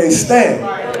know where they stand.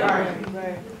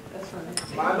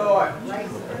 My Lord.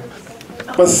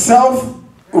 But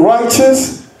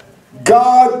self-righteous,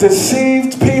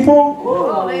 God-deceived people,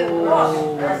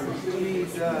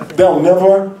 they'll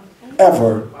never,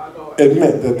 ever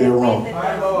admit that they're wrong.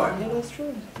 My Lord.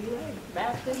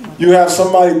 You have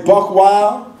somebody buck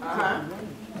wild,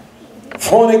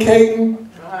 fornicating,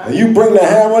 and you bring the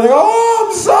hammer and they go, oh,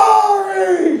 I'm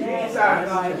sorry.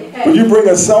 But you bring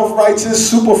a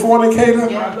self-righteous super fornicator,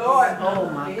 My Lord. Oh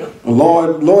my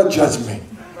God. Lord judge me.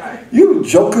 You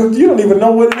joker, you don't even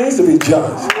know what it means to be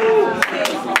judged.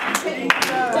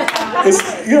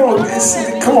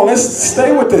 Come on, let's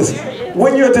stay with this.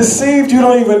 When you're deceived, you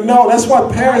don't even know. That's why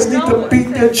parents need to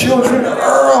beat their children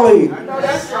early. I know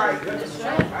that's right. I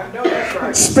know that's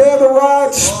right. Spare the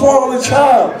rod, spoil the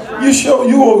child.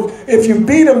 If you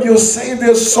beat them, you'll save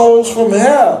their souls from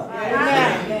hell.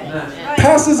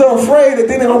 Pastors are afraid that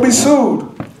they're going to be sued.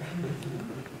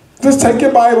 Just take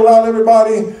your Bible out,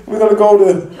 everybody. We're going to go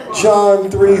to John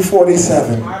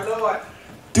 3:47. My Lord.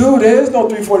 Dude, there is no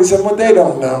 3:47, but they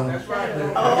don't know. That's right.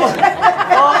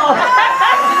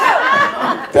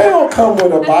 They don't come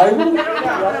with a Bible.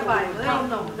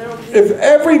 If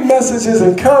every message is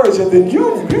encouraging, then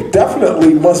you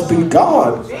definitely must be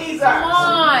God. Jesus.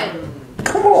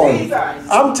 Come on.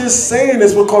 I'm just saying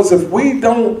this because if we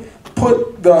don't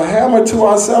put the hammer to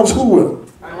ourselves, who will?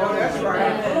 I know that's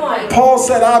right. Paul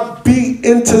said, I beat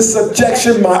into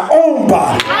subjection my own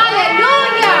body.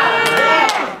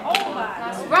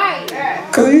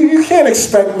 Because you can't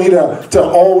expect me to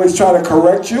always try to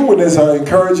correct you when there's an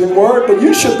encouraging word, but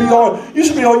you should be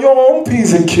on your own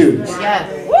P's and Q's. Yes.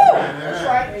 That's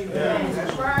right.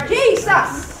 That's right.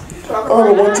 Jesus. I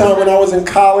remember one time when I was in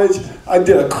college, I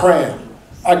did a cram.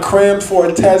 I crammed for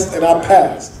a test and I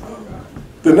passed.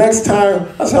 The next time,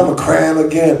 I said, I'm going to cram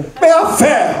again. Man, I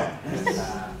failed.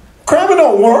 Cramming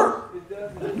don't work.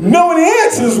 Knowing the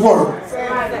answers work.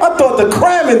 I thought the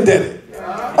cramming did it.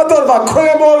 I thought if I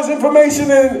cram all this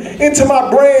information into my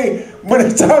brain, when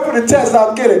it's time for the test,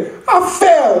 I'll get it. I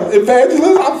failed,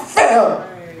 evangelist. I failed.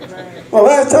 The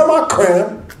last time I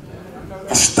crammed,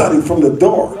 I studied from the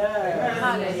door.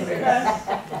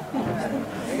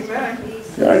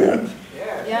 Yeah.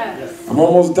 I'm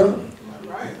almost done.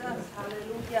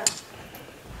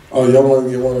 Oh,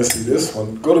 you want to see this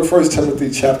one? Go to 1 Timothy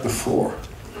chapter 4.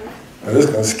 Now, this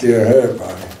is going to scare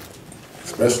everybody,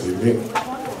 especially me.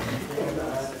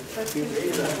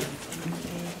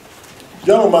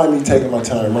 Y'all don't mind me taking my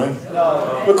time, right?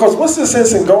 No. Because what's the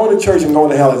sense in going to church and going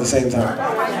to hell at the same time?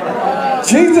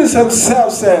 Jesus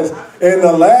himself says, in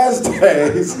the last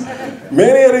days,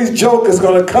 many of these jokers are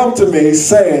going to come to me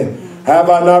saying, have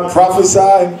I not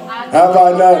prophesied? Have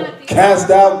I not cast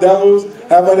out devils?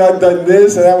 Have I not done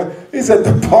this? He said,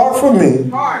 depart from me,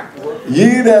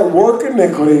 ye that work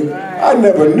iniquity. I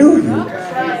never knew you.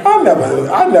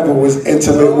 I never was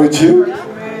intimate with you.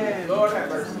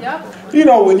 You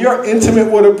know, when you're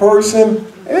intimate with a person,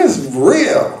 it's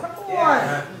real.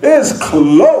 It's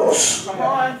close.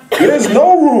 There's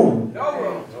no room.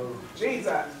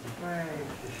 Jesus.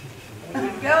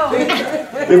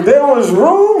 If there was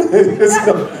room,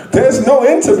 there's no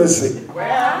intimacy.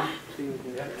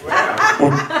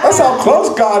 That's how close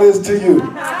God is to you.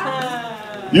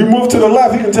 You move to the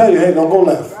left, he can tell you, hey, don't go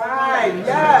left.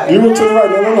 You move to the right,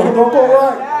 no, don't go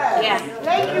right.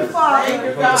 Thank you,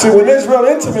 Father. See, when there's real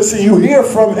intimacy, you hear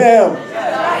from him.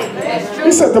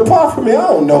 He said, depart from me, I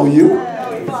don't know you.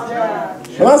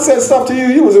 When I said stuff to you,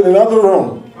 you was in another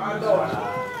room.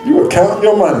 You were counting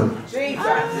your money.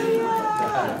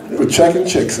 You were checking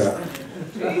chicks out.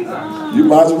 You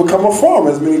might as well become a farmer,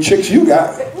 as many chicks you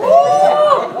got.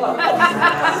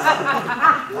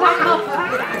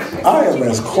 I am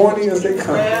as corny as they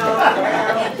come.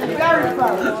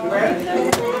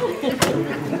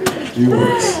 You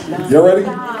ready?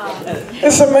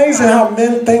 It's amazing how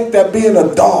men think that being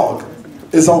a dog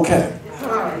is okay.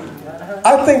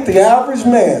 I think the average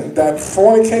man that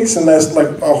fornicates and that's like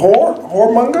a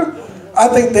whoremonger, I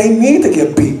think they need to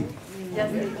get beat.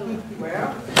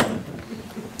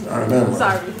 I remember.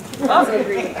 Sorry.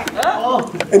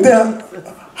 And then,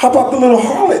 how about the little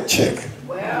harlot chick?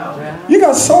 You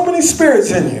got so many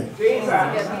spirits in you.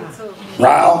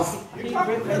 Ralph,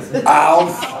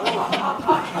 Alf,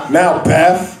 now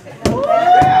Beth.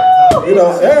 You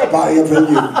know, everybody up in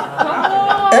you.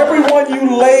 Everyone you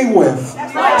lay with,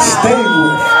 stay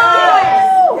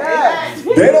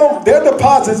with. Their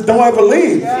deposits don't ever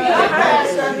leave.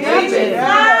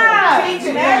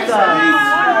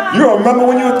 You remember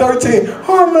when you were 13?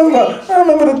 I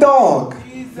remember the dog.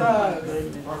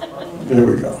 Here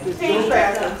we go. Teach,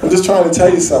 Pastor. I'm just trying to tell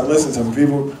you something. Listen to me,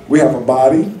 people. We have a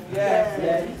body,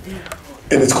 Yes.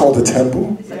 and it's called the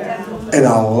temple, and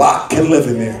a lot can live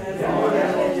in there.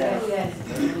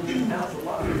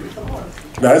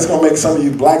 Now, it's going to make some of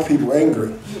you black people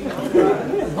angry.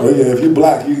 Oh, yeah, if you're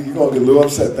black, you're going to get a little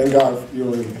upset. Thank God you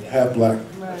don't even have black.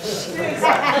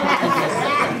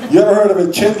 You ever heard of it,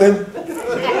 chitlin?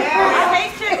 I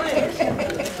hate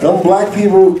chitlins. Them black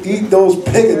people eat those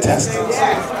pig intestines.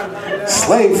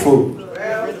 Slave food.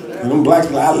 And them blacks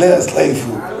be like, I love slave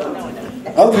food.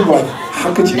 Other people are like,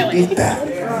 how could you eat that?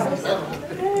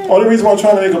 Only reason why I'm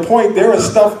trying to make a point, there is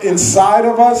stuff inside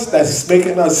of us that's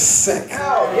making us sick.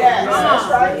 Oh, yes. That's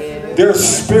right. There's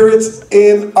spirits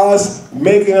in us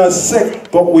making us sick,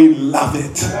 but we love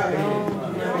it.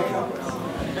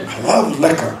 I love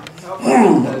liquor. I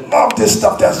love this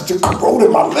stuff that's just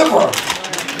corroding my liver.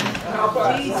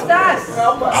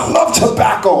 I love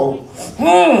tobacco.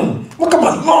 Look at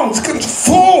my lungs, getting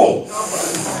full.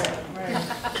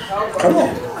 Come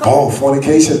on. Oh,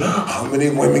 fornication. How many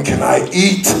women can I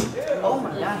eat?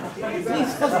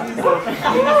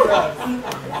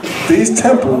 These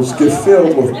temples get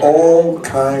filled with all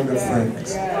kind of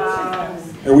things.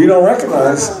 And we don't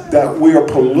recognize that we are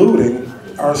polluting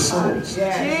our souls.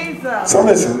 So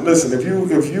listen, if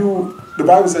you, the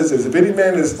Bible says this, if any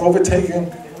man is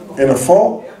overtaken in a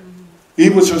fault,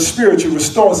 even with your spirit, you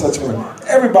restore such a one.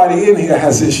 Everybody in here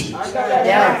has issues.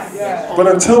 But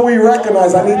until we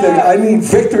recognize I need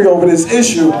victory over this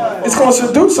issue, it's going to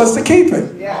seduce us to keep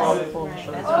it. My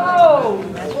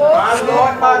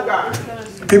Lord, my God.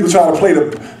 People try to play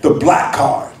the black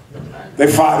card. They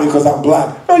fire me because I'm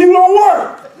black. No, you don't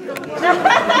work.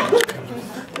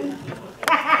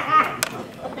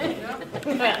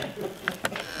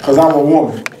 Because I'm a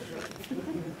woman.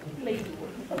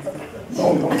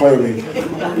 Don't play with me.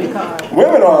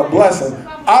 Women are a blessing.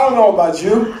 I don't know about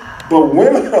you, but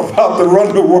women are about to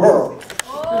run the world.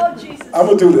 I'm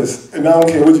going to do this, and I don't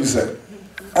care what you say.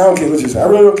 I don't care what you say. I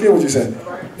really don't care what you say.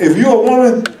 If you're a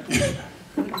woman,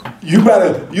 you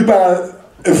better,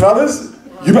 and fellas,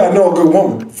 you better know a good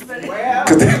woman.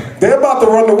 Because they're about to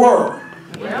run the world.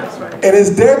 And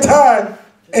it's their time,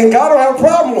 and God don't have a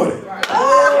problem with it.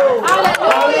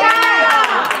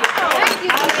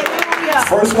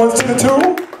 First ones to the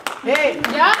tomb.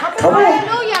 Come on.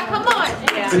 Hallelujah. Come on.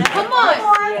 Come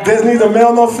on. There's neither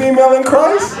male nor female in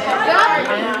Christ.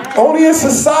 Only in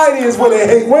society is where they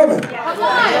hate women. Come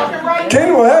on.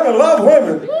 Kingdom of heaven love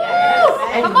women.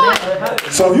 Come on.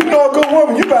 So if you know a good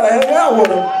woman, you better hang out with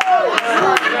her.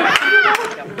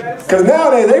 Because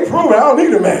nowadays they prove I don't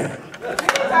need a man.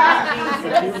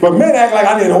 But men act like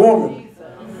I need a woman.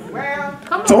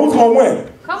 So who's going to win?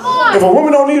 Come on. If a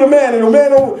woman don't need a man and a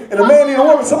man need a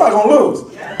woman, somebody's going to lose.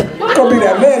 It's going to be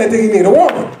that man that think he need a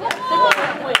woman.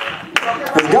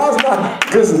 Because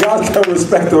God's got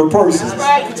respect of persons.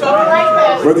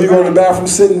 Whether you go to the bathroom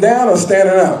sitting down or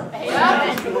standing up.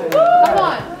 Come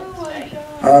on.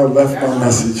 I left my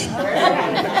message.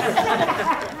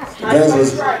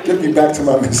 Evangelist, get me back to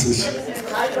my message.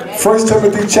 1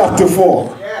 Timothy chapter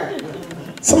 4.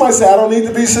 Somebody say, I don't need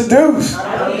to be seduced.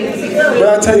 But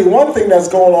I tell you one thing that's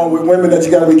going on with women that you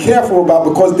got to be careful about,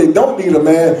 because they don't need a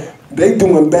man, they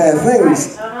doing bad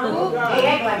things.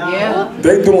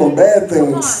 They doing bad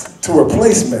things to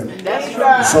replace men.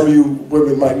 Some of you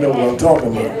women might know what I'm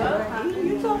talking about.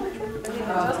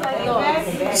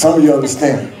 Some of you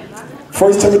understand.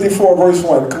 1 Timothy 4 verse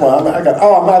 1. Come on,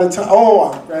 I'm out of time.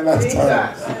 Oh, I ran out of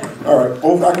time. All right,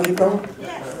 I can keep going?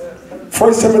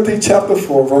 1 Timothy chapter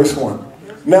 4 verse 1.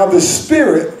 Now the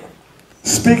Spirit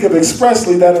speaketh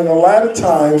expressly that in the latter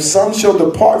times some shall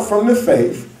depart from the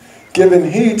faith,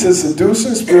 giving heed to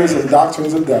seducing spirits and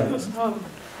doctrines of devils.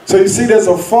 So you see there's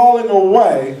a falling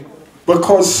away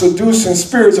because seducing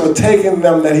spirits are taking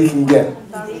them that he can get.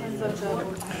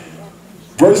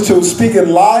 Verse 2, speaking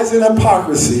lies and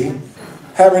hypocrisy,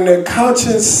 having their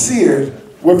conscience seared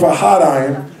with a hot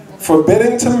iron,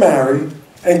 forbidding to marry,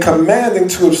 and commanding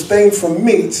to abstain from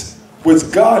meats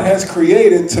which God has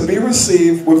created to be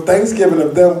received with thanksgiving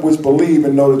of them which believe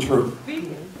and know the truth.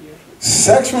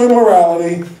 Sexual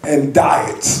immorality and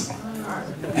diets.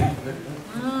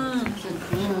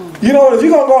 You know, if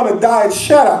you're going to go on a diet,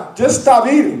 shut up. Just stop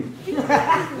eating.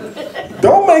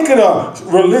 Don't make it a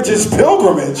religious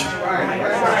pilgrimage.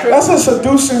 That's a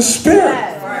seducing spirit.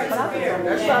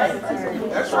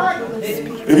 That's right.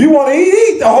 If you want to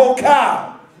eat the whole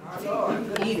cow.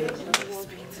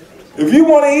 If you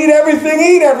want to eat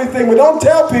everything, but don't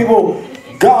tell people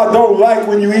God don't like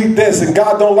when you eat this and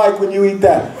God don't like when you eat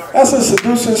that. That's a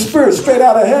seducing spirit straight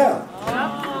out of hell.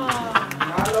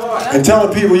 and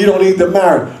telling people you don't need to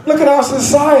marry. Look at our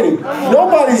society.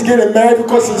 Nobody's getting married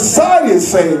because society is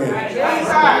saying it.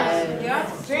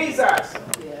 Jesus.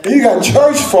 And you got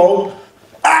church folk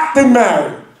acting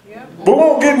married, but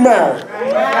won't get married.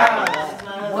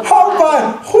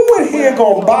 Who in here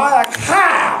gonna buy a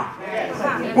cow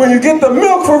when you get the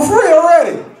milk for free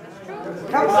already?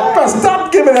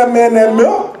 Stop giving that man that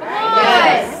milk.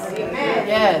 Yes.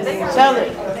 Yes. Tell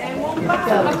it.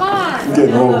 Come on. I'm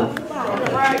getting old.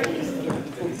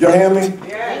 You hear me?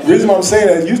 The reason why I'm saying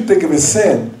that, you think of it as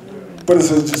sin, but it's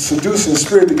a seducing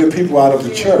spirit to get people out of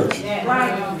the church.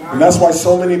 And that's why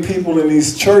so many people in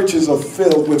these churches are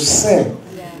filled with sin.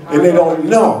 And they don't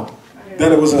know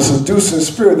that it was a seducing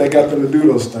spirit that got them to do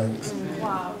those things.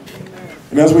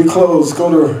 And as we close, go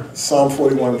to Psalm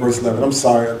 41, verse 11. I'm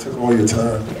sorry I took all your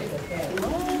time.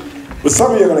 But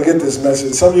some of you are going to get this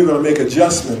message. Some of you are going to make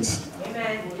adjustments.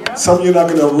 Some of you are not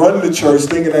going to run the church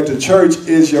thinking that the church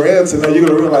is your answer. Now you're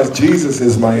going to realize Jesus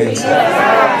is my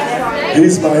answer.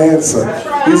 He's my answer.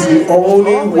 He's the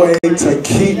only way to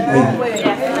keep me.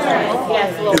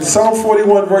 In Psalm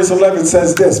 41, verse 11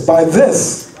 says this, by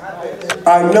this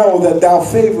I know that thou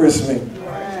favorest me,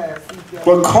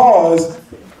 because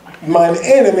mine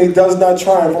enemy does not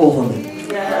triumph over me.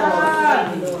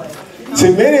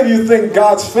 See, many of you think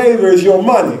God's favor is your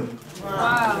money.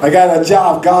 I got a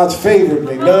job, God's favored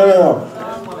me. No.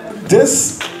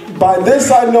 By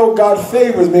this I know God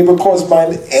favors me, because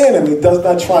mine enemy does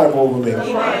not triumph over me.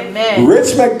 Amen.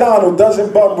 Rich McDonald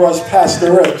doesn't bum rush past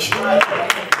the rich.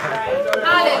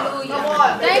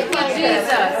 Hallelujah. Thank you,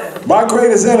 Jesus. My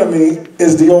greatest enemy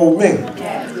is the old me.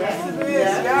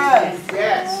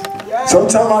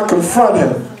 Sometimes I confront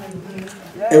him.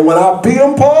 And when I beat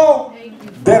him, Paul,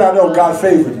 then I know God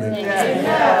favored me.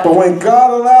 But when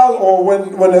God allows, or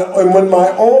when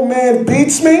my old man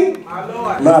beats me,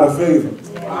 not a favor.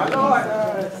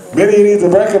 Many of you need to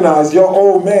recognize your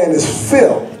old man is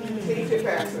filled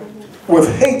with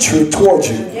hatred towards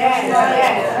you.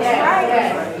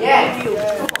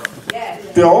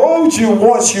 The old you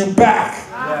wants you back.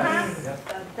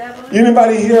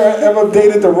 Anybody here ever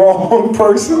dated the wrong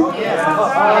person?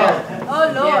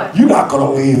 Oh, Lord. You're not going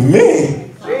to leave me.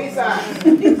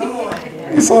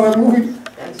 You saw that movie?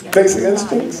 Basic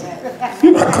Instincts?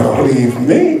 You're not going to leave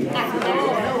me.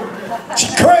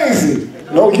 She's crazy.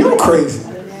 No, you're crazy.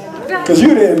 Because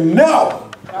you didn't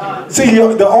know. See,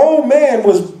 the old man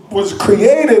was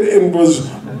created and was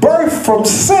birthed from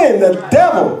sin, the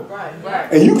devil.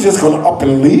 And you just going to up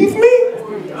and leave me?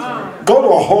 Go to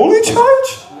a holy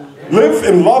church? Live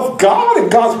and love God and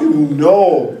God's people?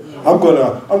 No. I'm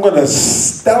gonna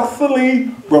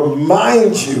stealthily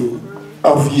remind you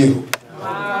of you.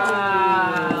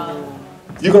 Wow.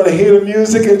 You're gonna hear the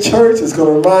music in church. It's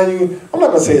gonna remind you. I'm not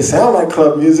gonna say it sound like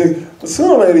club music, but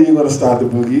sooner or later you're gonna start the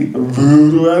boogie, a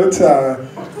little at a time.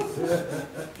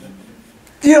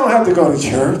 You don't have to go to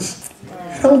church.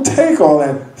 It don't take all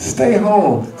that. Stay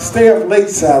home. Stay up late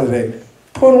Saturday.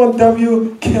 Put on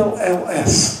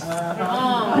WKLS.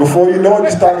 Before you know it,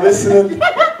 you start listening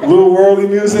a little worldly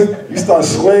music. You start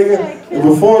swinging. And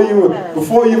before you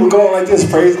were going like this,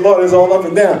 praise the Lord, it's all up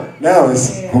and down. Now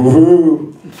it's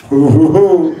woo, woo,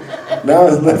 woo. Now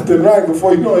it's left and right.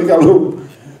 Before you know it, you got a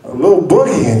little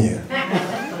boogie in you.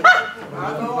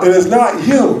 And it's not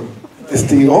you. It's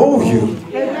the old you.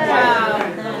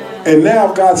 And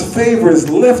now God's favor is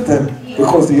lifting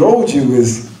because the old you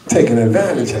is taking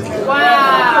advantage of you.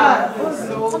 Wow.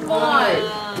 Come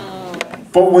on.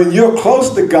 But when you're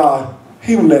close to God,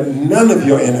 He will let none of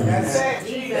your enemies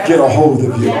get a hold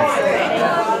of you.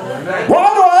 Why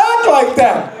do I act like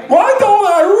that? Why don't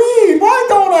I read? Why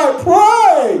don't I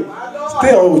pray?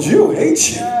 The old you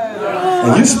hates you.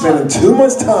 And you're spending too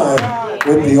much time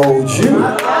with the old you.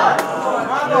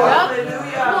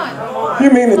 You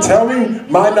mean to tell me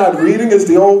my not reading is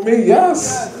the old me?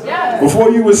 Yes. Before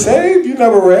you were saved, you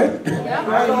never read.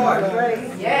 Come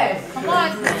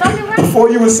on. Before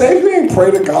you were saved, you didn't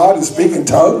pray to God and speak in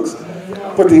tongues.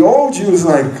 But the old you was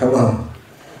like, come on,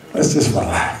 let's just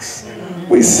relax.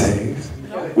 We saved.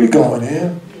 We going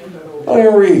in. Don't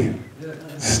even read.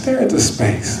 Stare into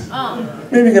space.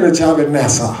 Maybe get a job at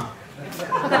NASA.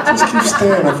 Just keep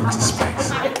staring up into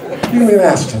space. You can be an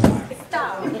astronaut.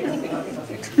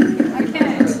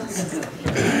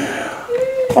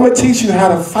 I'm going to teach you how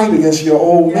to fight against your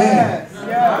old man.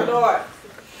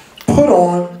 Put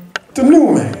on the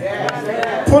new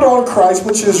man. Put on Christ,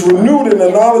 which is renewed in the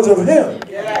knowledge of Him.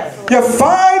 You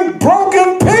find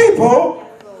broken people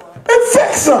and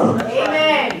fix them.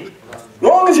 Amen. As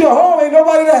long as you're home, ain't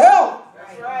nobody to help.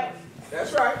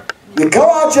 That's right. You go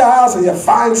out your house and you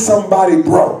find somebody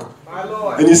broke.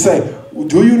 And you say, well,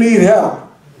 do you need help?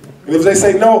 And And if they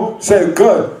say no, say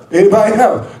good. Anybody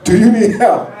else? Do you need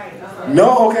help?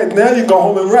 No? Okay, now you go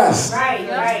home and rest. Right,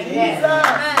 yes.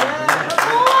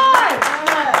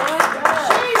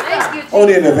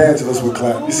 Only an evangelist would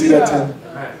clap. You see that, Tim?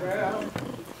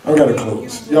 I'm going to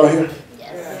close. Y'all here?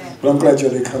 Yes. But I'm glad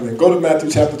y'all didn't come in. Go to Matthew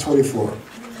chapter 24.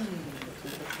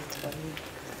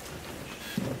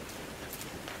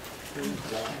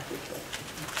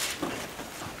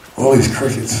 All these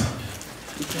crickets.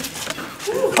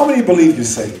 How many believe you're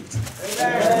saved?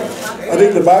 I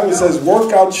think the Bible says,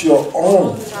 work out your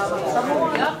own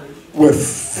with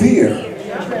fear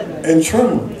and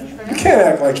trembling. You can't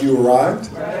act like you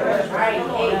arrived. I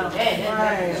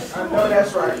know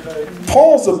that's right.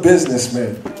 Paul's a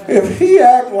businessman. If he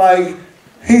act like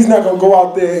he's not going to go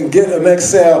out there and get an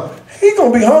Excel, he's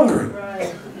going to be hungry.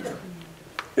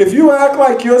 If you act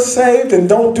like you're saved and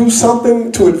don't do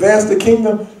something to advance the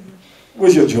kingdom,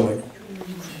 where's your joy?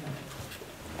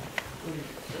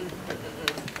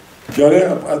 Y'all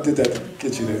there? I did that to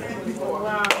get you there.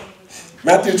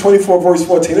 Matthew 24, verse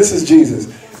 14. This is Jesus.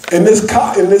 In this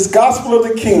gospel of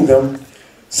the kingdom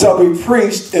shall be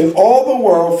preached in all the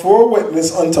world for a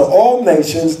witness unto all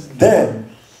nations,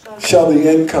 then shall the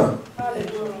end come.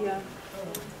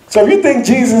 So if you think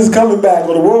Jesus is coming back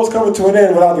or the world's coming to an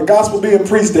end without the gospel being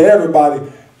preached to everybody,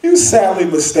 you're sadly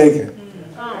mistaken.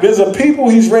 There's a people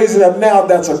he's raising up now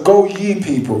that's a go ye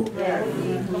people.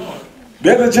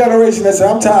 They're the generation that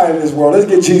said, I'm tired of this world. Let's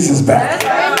get Jesus back.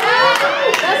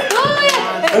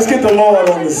 Let's get the Lord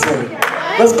on the scene.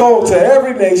 Let's go to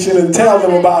every nation and tell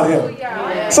them about him.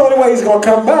 It's the only way he's going to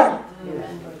come back.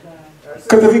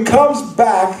 Because if he comes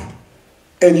back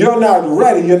and you're not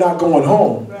ready, you're not going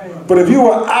home. But if you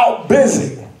are out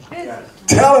busy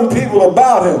telling people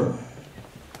about him,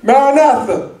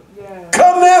 Maranatha,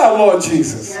 come now, Lord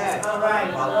Jesus.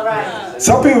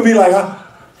 Some people be like,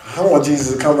 I want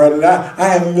Jesus to come right now. I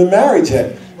haven't been married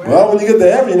yet. Well, when you get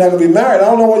to heaven, you're not going to be married. I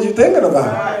don't know what you're thinking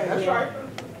about. That's right.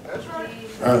 That's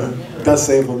right. That's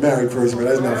saying for a married person, but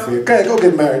that's not fair. Okay, go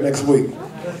get married next week.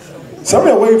 Some of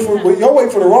y'all waiting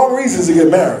for the wrong reasons to get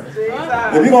married.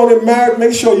 If you're going to get married,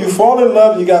 make sure you fall in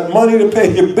love and you got money to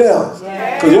pay your bills.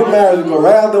 Because your marriage will go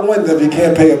right out the window if you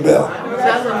can't pay a bill.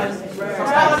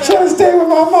 I should stay with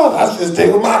my mother. I should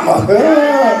stay with my mother.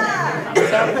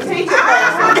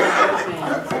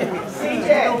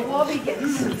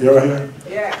 You right here?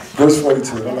 Yes. Verse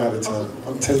 42. I'm out of time.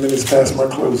 I'm 10 minutes past my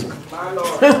closing.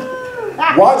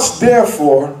 Watch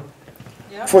therefore,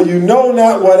 for you know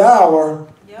not what hour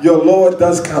your Lord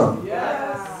does come.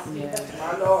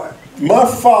 My Lord. My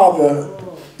father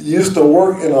used to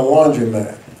work in a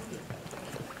laundromat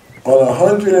on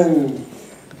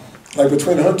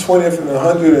between 120th and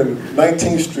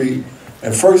 119th Street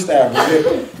and First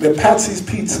Avenue. They're Patsy's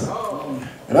Pizza.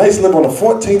 And I used to live on the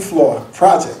 14th floor,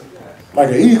 project, like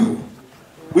an eagle.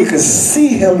 We could see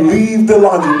him leave the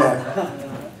laundromat.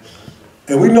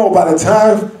 And we know by the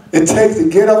time it takes to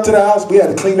get up to the house, we had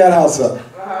to clean that house up.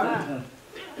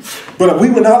 But we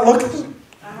were not looking.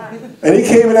 And he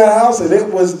came in that house and it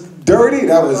was dirty,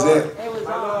 that was it.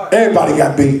 Everybody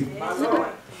got beat.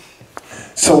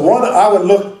 So I would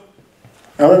look,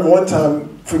 I remember one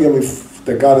time, forgive me,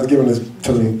 that God has given this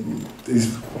to me,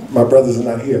 my brothers are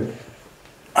not here.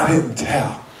 I didn't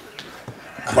tell.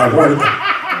 Because I wanted to.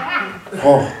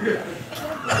 Oh.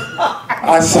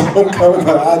 I saw him coming,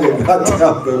 but I did not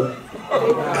tell them.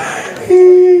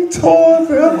 He tore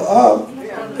them up.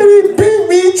 And he beat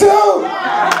me too.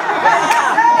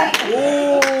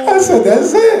 I said,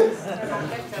 that's it.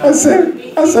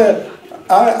 I said,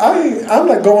 I'm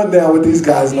not going down with these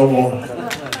guys no more.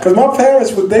 Because my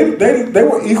parents, they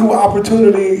were equal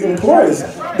opportunity employers.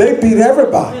 They beat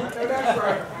everybody.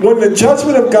 When the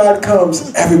judgment of God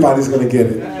comes, everybody's going to get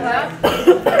it.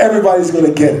 Everybody's going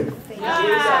to get it.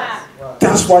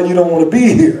 That's why you don't want to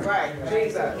be here.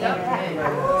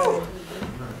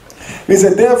 He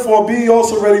said, therefore be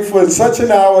also ready for such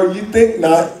an hour, you think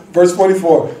not, verse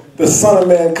 44, the Son of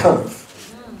Man cometh.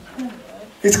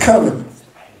 He's coming.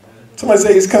 Somebody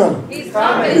say he's coming. He's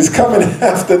coming. He's coming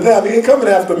after them. He ain't coming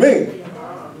after me.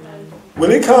 When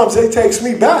he comes, he takes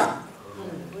me back.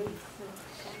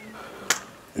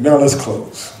 And now let's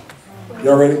close.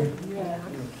 Y'all ready?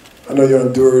 I know you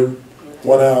endured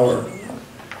 1 hour.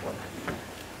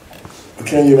 But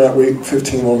can you not wait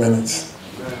 15 more minutes?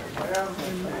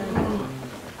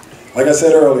 Like I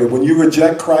said earlier, when you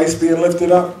reject Christ being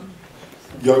lifted up,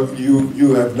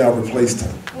 you have now replaced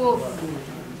him.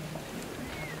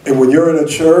 And when you're in a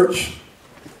church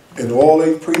and all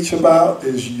they preach about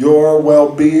is your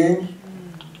well-being,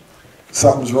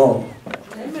 something's wrong.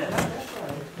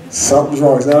 something's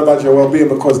wrong. It's not about your well-being,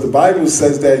 because the Bible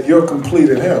says that you're complete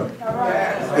in Him.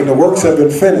 And the works have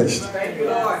been finished.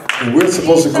 And we're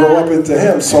supposed to grow up into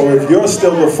Him. So if you're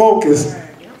still the focus,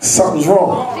 something's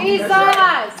wrong. Jesus.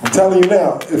 I'm telling you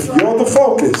now, if you're the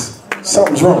focus,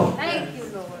 something's wrong. Thank you,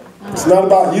 Lord. It's not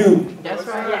about you.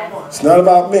 It's not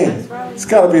about me. It's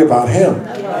got to be about Him.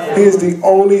 He is the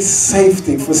only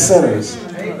safety for sinners.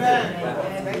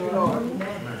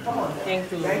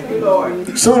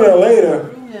 Sooner or later,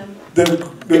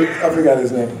 I forgot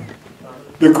his name.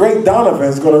 The great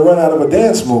Donovan's going to run out of a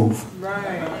dance move.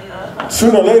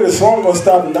 Sooner or later, the song's going to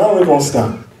stop and Donovan's going to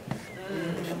stop.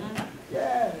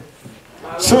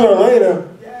 Sooner or later,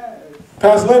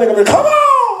 Pastor Leonard going to be, come on!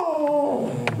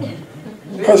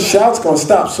 Because shout's going to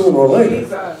stop sooner or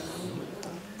later.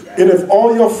 And if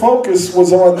all your focus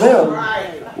was on them,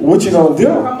 what you going to do?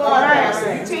 Come on.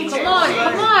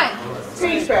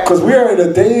 Because we are in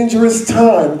a dangerous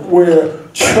time where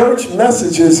church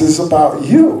messages is about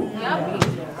you.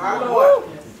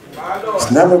 It's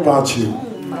never about you.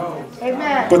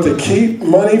 But to keep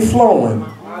money flowing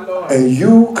and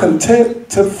you content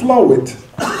to flow it,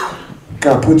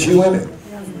 God put you in it.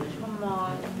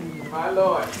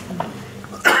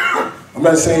 I'm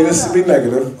not saying this to be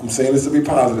negative. I'm saying this to be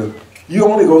positive. You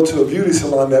only go to a beauty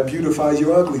salon that beautifies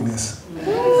your ugliness.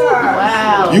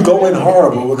 Wow. You go in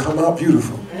horrible, will come out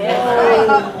beautiful.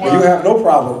 Well, you have no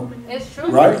problem,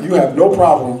 right? You have no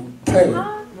problem paying.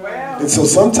 And so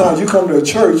sometimes you come to a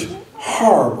church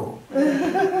horrible,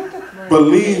 but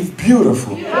leave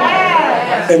beautiful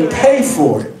and pay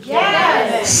for it.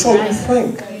 So you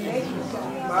think.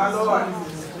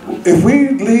 If we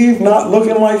leave not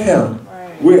looking like Him,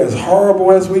 we're as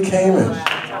horrible as we came in.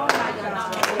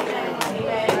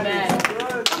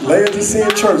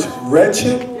 Laodicea church,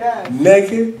 wretched,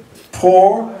 naked,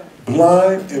 poor,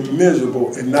 blind, and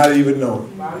miserable, and not even know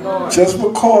it. Just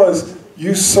because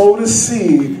you sow the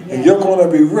seed and you're going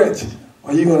to be rich,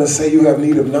 are you going to say you have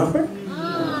need of nothing?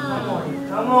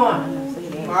 Come on.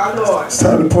 My Lord. It's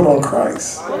time to put on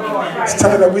Christ. It's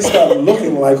time that we start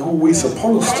looking like who we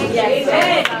supposed to.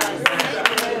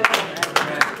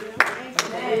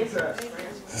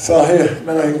 So here,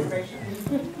 now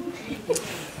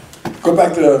go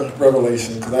back to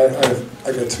Revelation, because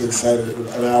I got too excited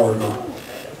an hour ago.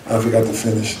 I forgot to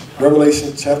finish.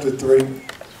 Revelation chapter 3,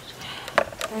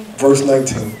 verse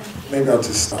 19. Maybe I'll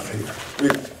just stop here.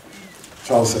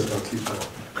 Charles said I'll keep going.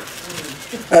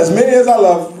 As many as I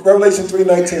love, Revelation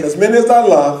 3:19, as many as I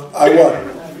love, I what?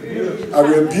 I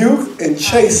rebuke and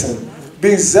chasten.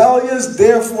 Be zealous,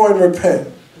 therefore, and repent.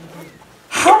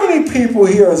 How many people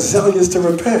here are zealous to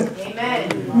repent? Amen.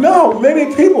 No,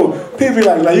 many people. People be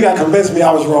like, no, you got to convince me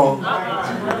I was wrong.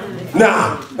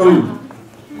 Nah.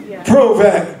 Prove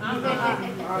that.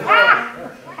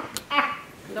 I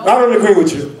don't agree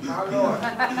with you.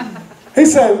 He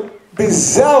said, be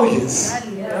zealous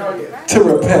to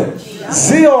repent.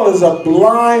 Zeal is a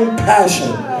blind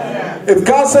passion. If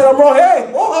God said I'm wrong, hey,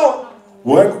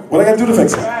 what I got to do to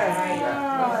fix it?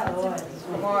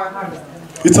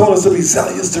 He told us to be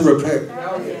zealous to repent.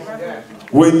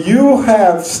 When you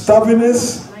have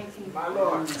stubbornness,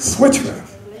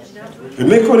 switchcraft,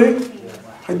 iniquity,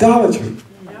 idolatry.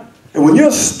 And when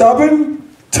you're stubborn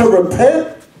to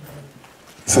repent,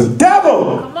 it's a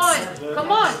devil.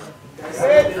 Come on. That's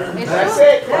it. That's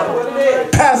what it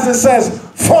is. Pastor says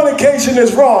fornication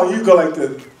is wrong. You go like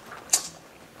this.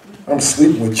 I'm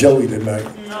sleeping with Joey tonight.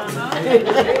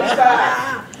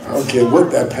 I don't care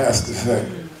what that pastor said.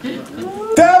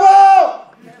 Devil!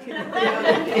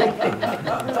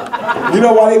 You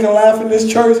know why they can laugh in this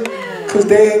church? Because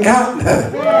they ain't got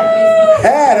none.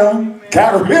 Had them,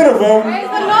 got rid of them.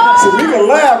 So we can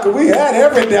laugh because we had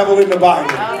every devil in the Bible.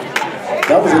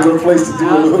 That was a good place to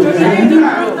do it.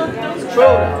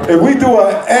 If we do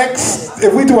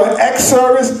an X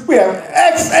service, we have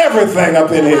X everything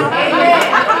up in here.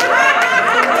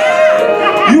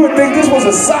 You would think this was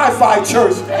a sci-fi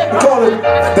church. We call it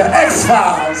the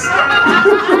X-Files.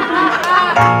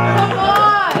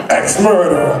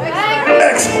 X-murderer,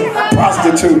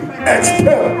 X-prostitute,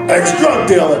 X-pimp, X-drug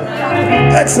dealer,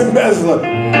 X-embezzler.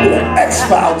 We're the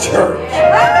X-File church.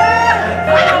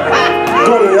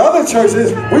 Go to the other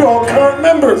churches, we all current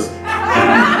members.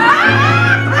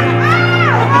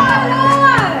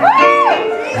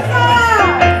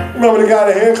 Remember the guy at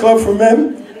the hair club for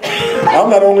men? I'm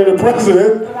not only the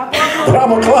president, but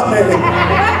I'm a client.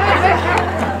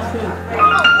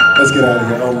 Let's get out of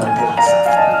here. Oh my goodness.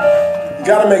 You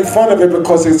got to make fun of it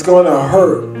because it's going to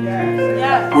hurt.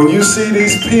 When you see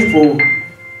these people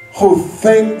who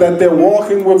think that they're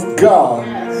walking with God,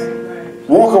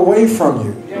 walk away from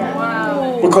you.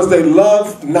 Because they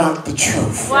love not the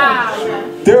truth. Wow.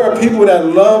 There are people that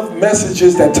love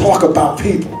messages that talk about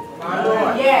people.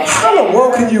 How in the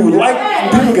world can you like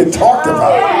when people get talked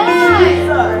about?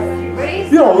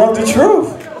 You don't love the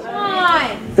truth.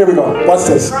 Here we go. Watch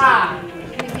this. All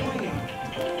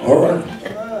right.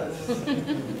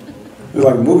 It's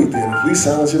like a movie theater. Please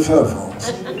silence your cell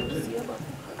phones.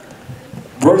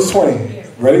 Verse 20.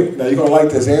 Ready? Now you're going to like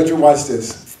this. Andrew, watch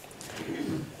this.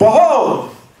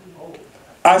 Behold,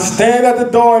 I stand at the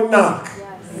door and knock.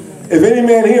 If any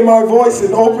man hear my voice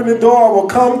and open the door, I will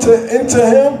come into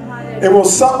him and will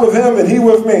sup with him and he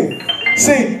with me.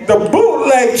 See, the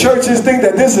bootleg churches think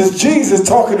that this is Jesus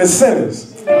talking to sinners.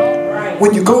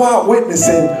 When you go out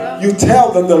witnessing, you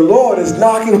tell them the Lord is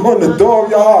knocking on the door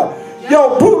of your heart.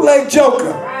 Yo, bootleg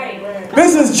joker.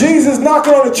 This is Jesus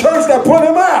knocking on the church that put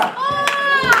him out.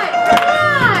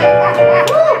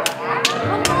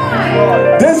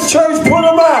 This church put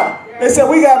him out. They said,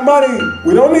 we got money.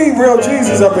 We don't need real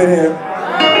Jesus up in here.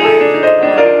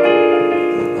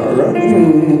 All right.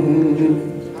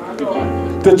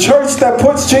 The church that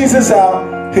puts Jesus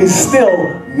out, he's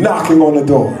still knocking on the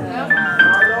door.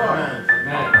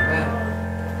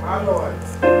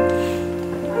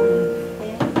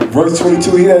 Verse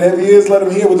 22, he that have ears, let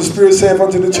him hear what the Spirit saith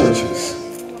unto the churches.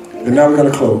 And now we're going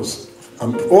to close.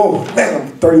 I'm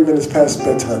 30 minutes past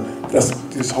bedtime.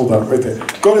 Just hold on right there.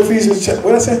 Go to Ephesians, what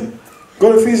did I say?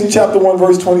 Go to Ephesians chapter 1,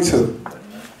 verse 22.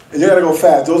 And you got to go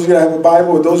fast. Those of you that have a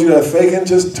Bible, or those of you that are faking,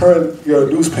 just turn your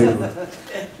newspaper.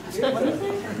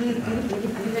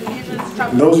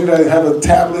 And those of you that have a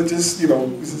tablet, just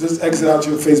exit out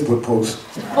your Facebook post.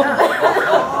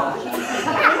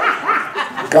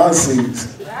 God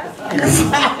sees.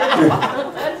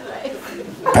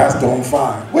 Pastor on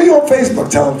fire. Where you on Facebook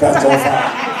telling Pastor on fire?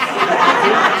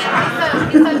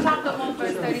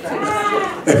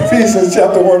 Ephesians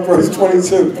chapter 1 verse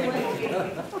 22.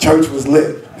 Church was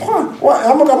lit. What?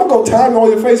 I'm gonna go time all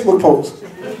your Facebook posts.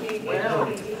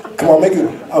 Come on, make it.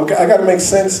 I got to make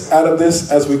sense out of this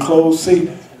as we close.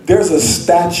 See, there's a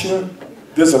stature,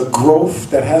 there's a growth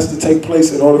that has to take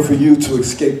place in order for you to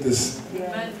escape this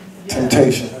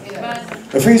temptation.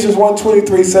 Ephesians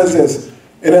 1:23 says this.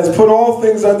 It has put all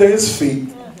things under his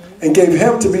feet and gave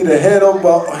him to be the head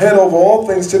over all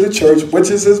things to the church,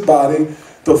 which is his body,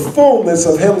 the fullness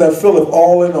of him that filleth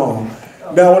all in all.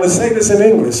 Now I want to say this in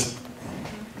English.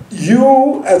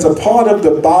 You, as a part of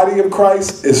the body of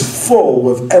Christ, is full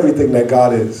with everything that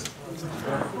God is.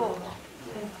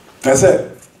 That's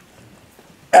it.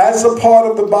 As a part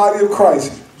of the body of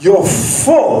Christ, you're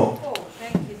full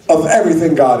of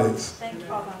everything God is.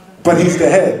 But he's the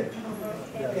head.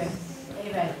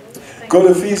 Go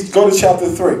to chapter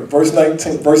 3, verse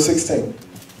 16.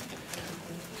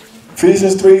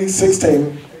 Ephesians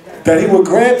 3:16. That he will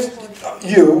grant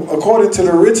you, according to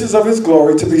the riches of his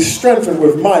glory, to be strengthened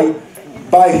with might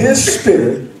by his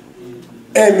Spirit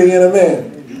and the inner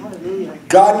man.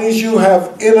 God needs you to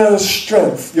have inner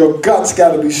strength. Your guts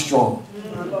got to be strong.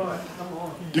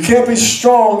 You can't be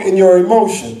strong in your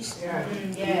emotions.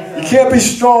 You can't be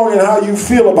strong in how you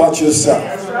feel about yourself.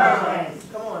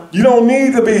 You don't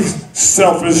need to be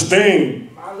self-esteem.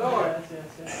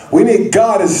 We need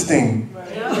God-esteem.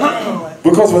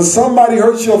 Because when somebody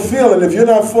hurts your feeling, if you're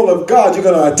not full of God, you're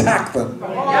going to attack them.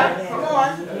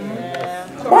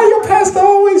 Why your pastor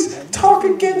always talk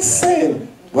against sin?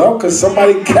 Well, because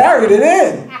somebody carried it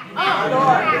in.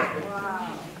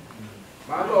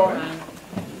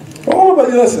 All of us,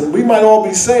 listen, we might all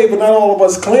be saved, but not all of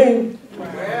us clean.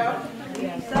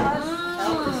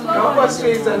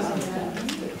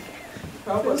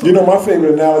 You know, my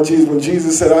favorite analogy is when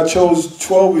Jesus said, I chose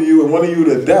 12 of you and one of you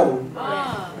the devil.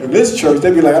 In this church,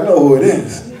 they'd be like, I know who it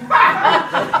is. My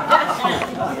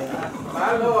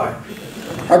Lord.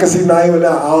 I can see Naima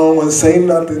now, I don't want to say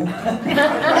nothing.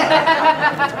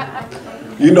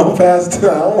 You know, Pastor,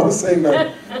 I don't want to say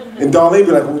nothing. And Darlene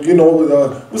be like, well, you know,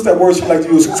 what's that word she like to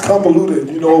use? It's convoluted,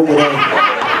 you know.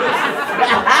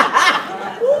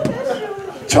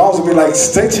 Charles would be like,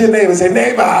 stick to your neighbor and say,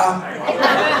 neighbor.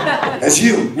 That's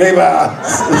you, neighbor.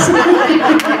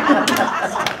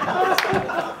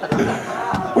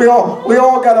 We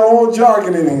all got our own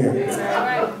jargon in here.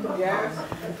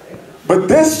 But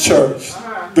this church,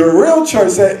 the real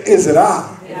church said, is it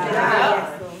I?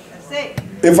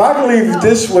 If I can leave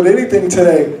this with anything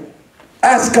today,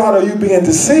 ask God, are you being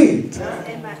deceived?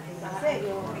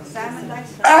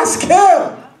 Ask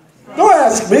him. Don't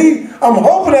ask me. I'm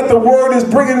hoping that the word is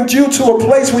bringing you to a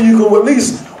place where you can at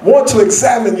least want to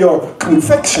examine your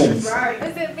convictions.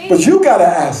 But you got to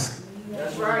ask.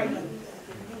 That's right.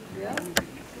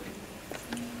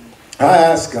 I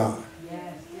ask God.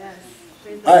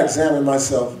 I examine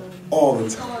myself all the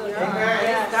time.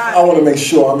 Amen. I want to make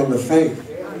sure I'm in the faith.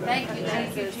 Thank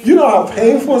you, Jesus. You know how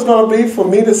painful it's going to be for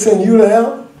me to send you to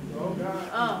hell?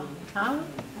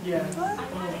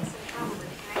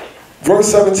 Verse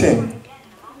 17.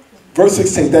 Verse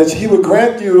 16. That he would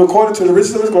grant you, according to the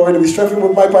riches of his glory, to be strengthened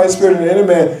with might by his spirit in the inner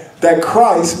man, that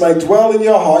Christ might dwell in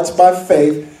your hearts by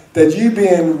faith, that you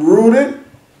being rooted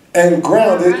and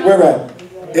grounded, where at?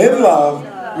 In love,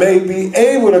 may be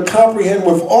able to comprehend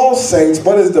with all saints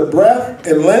what is the breadth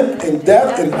and length and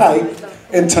depth and height,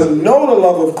 and to know the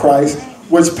love of Christ,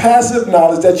 which passeth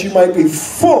knowledge, that you might be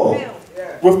full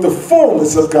with the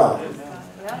fullness of God.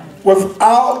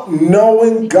 Without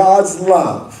knowing God's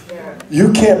love,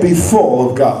 you can't be full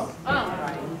of God. Come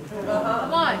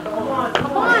on.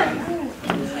 Come on.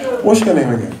 What's your name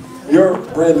again? You're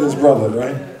Brandon's brother,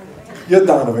 right? You're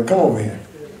Donovan. Come over here.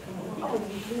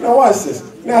 Now watch this.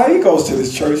 Now he goes to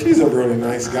this church. He's a really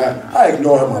nice guy. I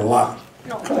ignore him a lot.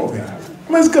 Come over here. I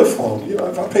mean, it's good for him. You know,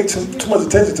 if I pay too much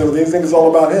attention to him, they think it's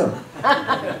all about him.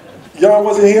 Y'all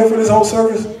wasn't here for this whole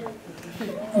service?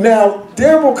 Now,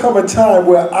 there will come a time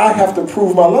where I have to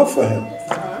prove my love for him.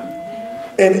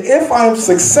 And if I'm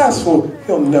successful,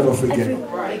 he'll never forget it.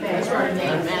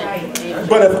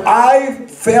 But if I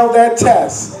fail that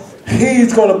test,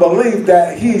 he's going to believe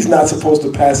that he's not supposed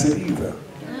to pass it either.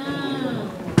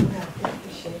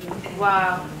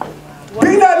 Wow.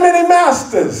 Be not many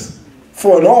masters,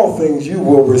 for in all things you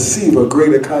will receive a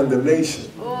greater condemnation.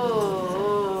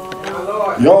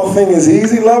 Y'all think it's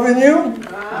easy loving you?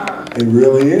 It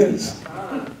really is.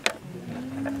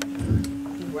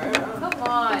 Come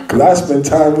on. Because I spend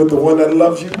time with the one that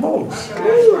loves you most.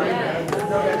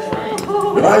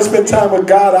 When I spend time with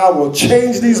God, I will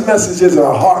change these messages in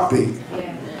a heartbeat.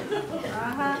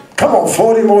 Come on,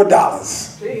 $40 more.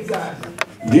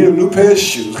 Need a new pair of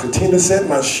shoes. Katina said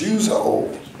my shoes are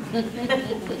old. If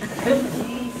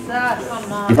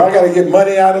I got to get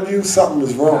money out of you, something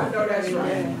is wrong.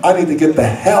 I need to get the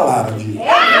hell out of you.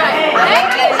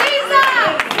 Thank you, Jesus.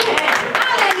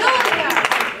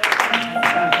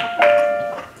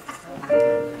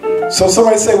 Hallelujah. So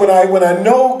somebody say, when I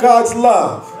know God's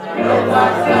love,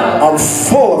 I'm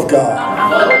full of God.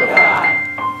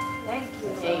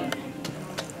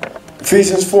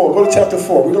 Ephesians 4. Go to chapter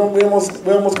 4. We're almost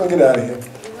going to get out of here.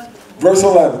 Verse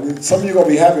 11. Some of you are going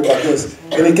to be happy about this.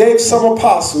 And he gave some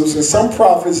apostles, and some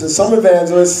prophets, and some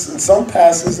evangelists, and some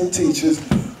pastors and teachers,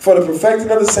 for the perfecting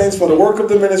of the saints, for the work of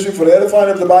the ministry, for the edifying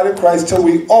of the body of Christ, till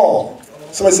we all,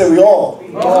 somebody say we all,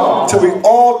 till we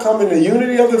all come in the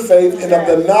unity of the faith and of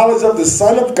the knowledge of the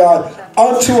Son of God,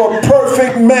 unto a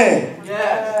perfect man,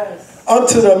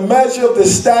 unto the measure of the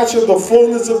stature of the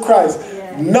fullness of Christ.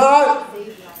 Not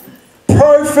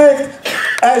perfect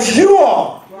as you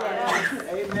are.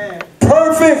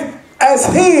 Perfect as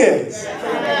he is.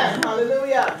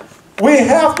 Hallelujah. We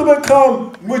have to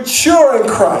become mature in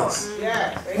Christ.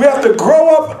 We have to grow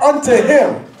up unto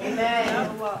him.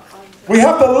 We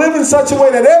have to live in such a way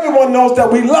that everyone knows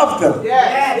that we love them.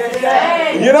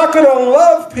 You're not going to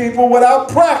love people without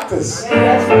practice.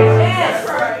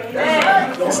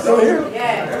 Y'all still here?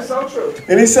 That's so true.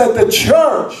 And he said the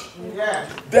church,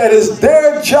 that is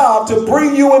their job to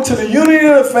bring you into the unity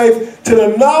of the faith, to the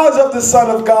knowledge of the Son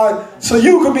of God, so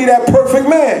you can be that perfect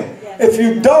man. If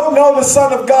you don't know the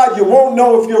Son of God, you won't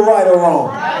know if you're right or wrong.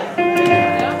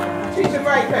 Teach it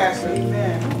right, Pastor.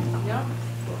 Amen.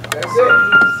 That's it.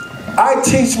 I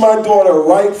teach my daughter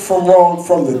right from wrong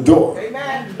from the door.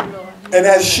 Amen. And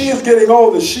as she is getting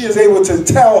older, she is able to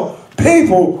tell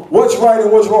people what's right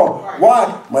and what's wrong.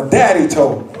 Why? My daddy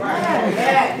told me.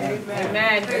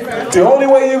 The only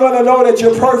way you're going to know that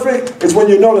you're perfect is when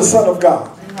you know the Son of God.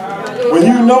 When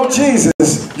you know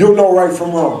Jesus, you'll know right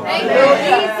from wrong.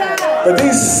 But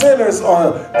these sinners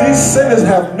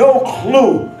have no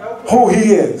clue who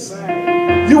he is.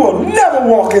 You will never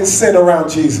walk in sin around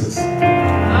Jesus.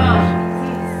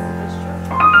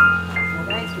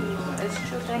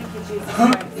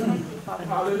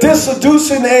 This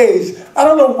seducing age, I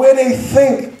don't know where they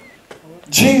think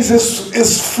Jesus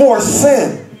is for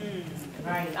sin.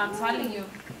 I'm telling you.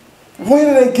 Where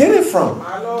do they get it from?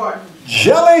 My Lord.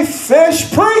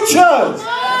 Jellyfish preachers.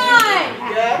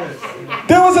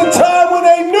 There was a time when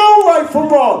they knew right from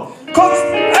wrong. Because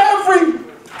every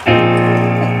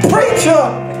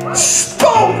preacher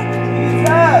spoke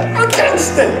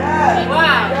against it.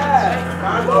 Wow.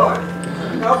 My Lord.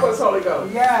 Help us, Holy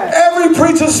Ghost. Every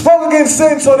preacher spoke against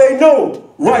sin, so they knew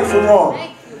right from wrong.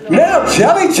 Now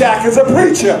Jelly Jack is a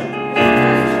preacher.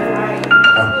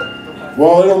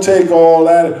 Well, it don't take all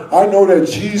that. I know that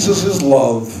Jesus is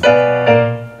love.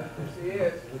 She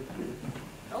is.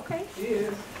 Okay. She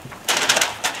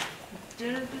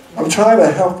is. I'm trying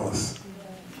to help us.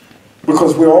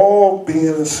 Because we're all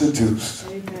being seduced.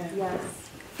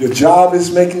 Your job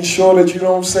is making sure that you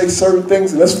don't say certain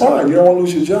things, and that's fine. You don't want to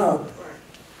lose your job.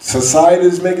 Society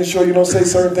is making sure you don't say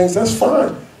certain things. That's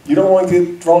fine. You don't want to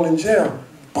get thrown in jail.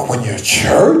 But when your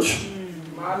church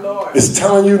is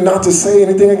telling you not to say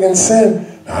anything against sin,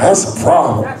 now that's a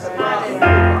problem.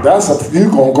 You're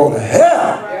going to go to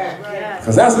hell.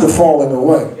 Because that's the falling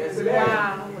away.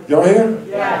 Y'all hear?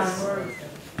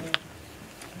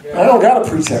 I don't got to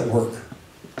preach at work.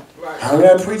 I don't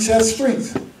got to preach at the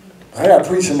streets. I got to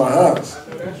preach in my house.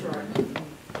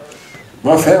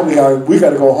 My family, we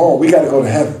got to go home. We got to go to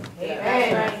heaven.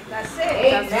 Amen. That's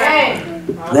it. Amen.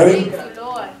 Ready? Thank you,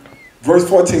 Lord. Verse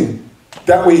 14.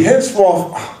 That we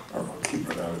henceforth... I'm going to keep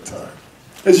running out of time.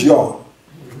 It's y'all.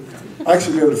 I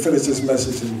should be able to finish this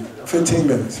message in 15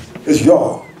 minutes. It's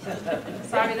y'all.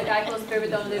 Sorry, the guy called Spirit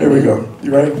don't live. Here we go.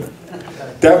 You ready?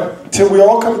 That till we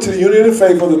all come to the unity of the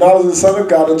faith of the knowledge of the Son of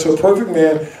God, unto a perfect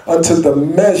man, unto the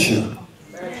measure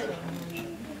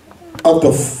of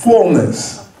the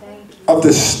fullness of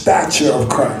the stature of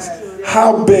Christ.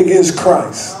 How big is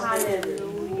Christ?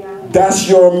 That's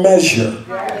your measure.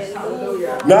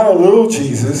 Not a little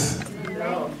Jesus.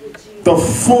 The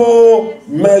full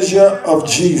measure of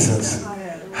Jesus.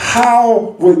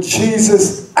 How would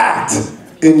Jesus act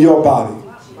in your body?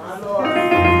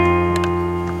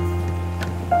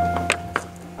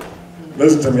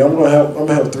 Listen to me. I'm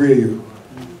gonna help three of you.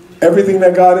 Everything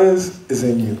that God is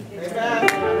in you.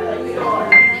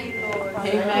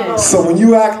 Amen. So when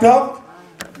you act up,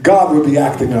 God will be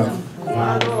acting up.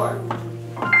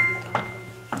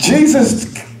 Jesus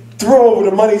threw over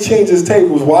the money changers'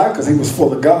 tables. Why? Because he was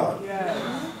full of God.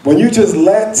 When you just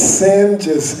let sin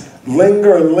just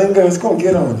linger and linger, it's going to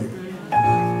get on you.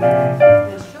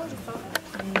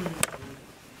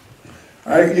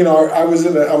 I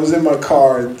was in my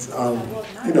car, and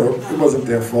it wasn't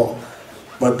their fault.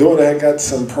 My daughter had got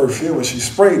some perfume and she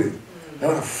sprayed it,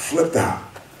 and I flipped out.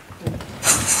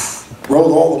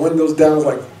 Rolled all the windows down. It was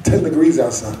like 10 degrees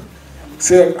outside.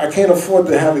 See, I can't afford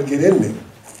to have it get in me.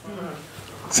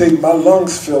 See, my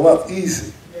lungs fill up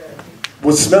easy.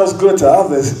 What smells good to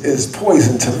others is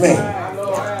poison to me.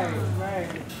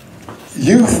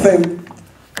 You think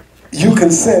you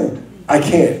can sin. I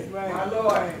can't.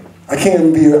 I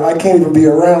can't even be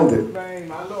around it.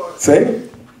 See?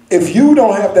 If you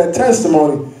don't have that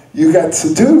testimony, you got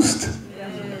seduced.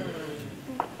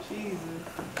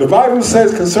 The Bible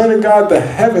says concerning God, the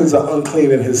heavens are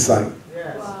unclean in his sight.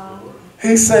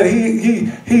 He said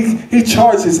he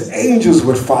charges angels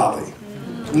with folly.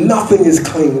 Nothing is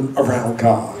clean around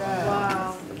God.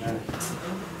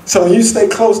 So when you stay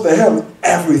close to him,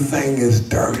 everything is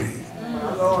dirty.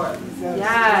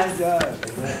 Yes.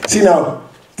 See now,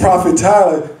 Prophet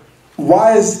Tyler,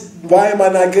 why am I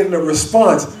not getting a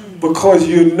response? Because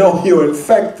you know you're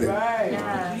infected.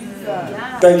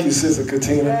 Thank you, Sister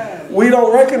Katina. We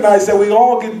don't recognize that we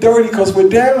all get dirty because we're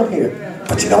down here.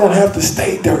 But you don't have to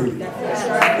stay dirty.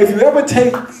 If you ever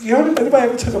anybody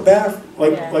ever took a bath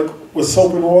like with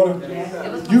soap and water?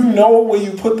 You know where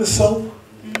you put the soap?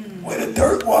 Where the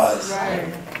dirt was.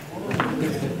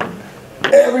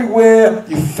 Everywhere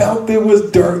you felt there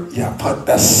was dirt, you put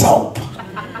the soap.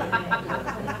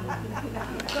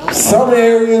 Some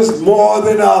areas more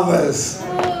than others.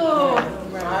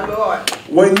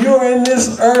 When you're in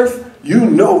this earth, you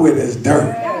know where there's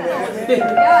dirt.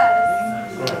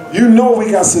 You know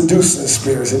we got seducing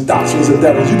spirits and doctrines of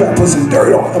devils. You better put some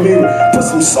dirt on. Put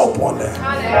some soap on there.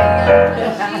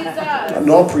 I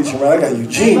know I'm preaching right. I got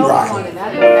Eugene rocking.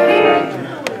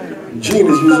 Eugene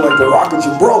is usually like the rock of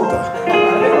Gibraltar.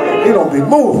 He don't be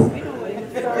moving.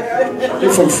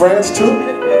 You from France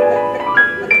too?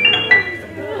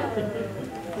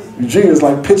 Eugene is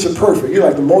like picture perfect. You're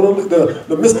like the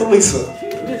Mr. Lisa.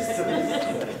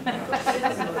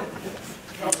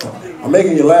 I'm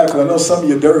making you laugh because I know some of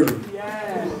you are dirty.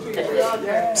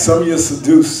 Some of you are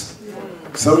seduced.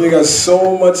 Some of you got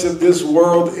so much of this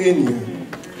world in you.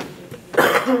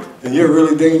 And you're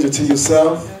really a danger to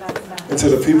yourself and to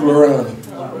the people around you.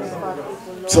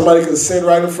 Somebody can sin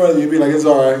right in front of you and be like, it's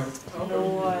all right.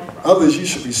 Others, you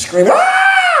should be screaming,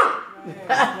 ah!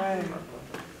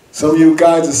 Some of you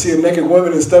guys that see a naked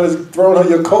woman, instead of throwing on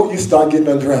your coat, you start getting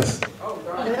undressed.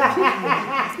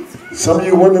 Some of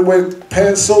you women wear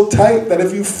pants so tight that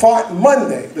if you fart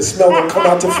Monday, the smell will come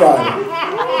out to Friday.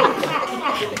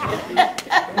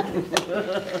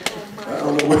 I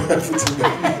don't know what happened to me.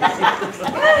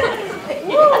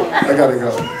 I gotta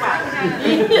go.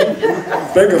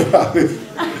 Think about it.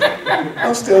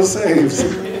 I'm still saved.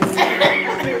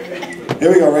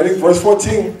 Here we go, ready? Verse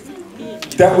 14.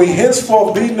 that we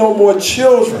henceforth be no more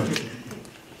children,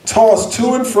 tossed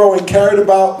to and fro and carried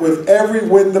about with every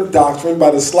wind of doctrine by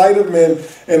the sleight of men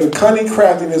and the cunning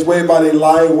craftiness whereby they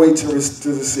lie in wait to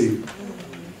deceive.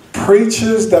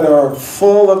 Preachers that are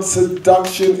full of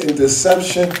seduction and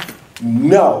deception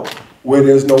know where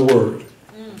there's no word.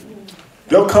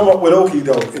 They'll come up with okie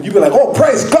doke, and you be like, oh,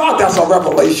 praise God, that's a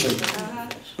revelation.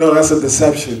 No, that's a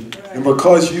deception. And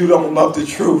because you don't love the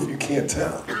truth, you can't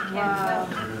tell. Wow.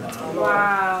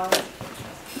 Wow.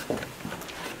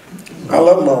 I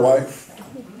love my wife,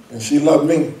 and she loved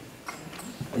me.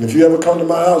 And if you ever come to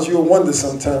my house, you'll wonder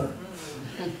sometime.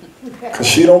 Because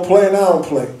she don't play and I don't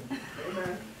play.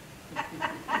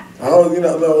 I don't,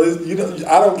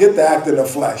 I don't get to act in the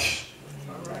flesh.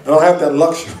 I don't have that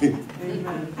luxury.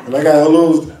 And I got her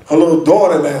little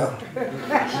daughter now.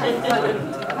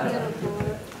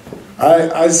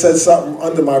 I said something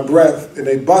under my breath, and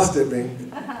they busted me.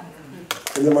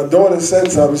 And then my daughter said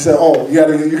something. She said, "Oh, you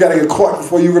gotta get caught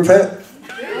before you repent."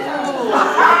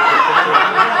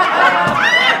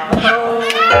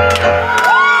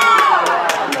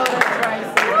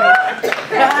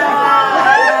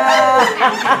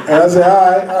 And I said,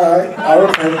 all right, I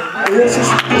repent.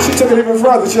 And she took it even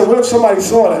further. She said, what if somebody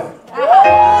saw that?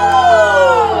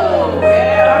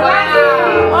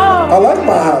 I like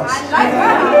my house.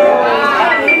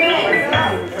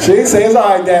 She didn't say it's all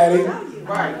right, Daddy.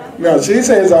 No, she didn't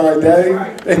say it's all right, Daddy.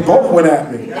 They both went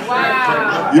at me.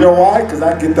 You know why? Because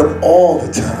I get them all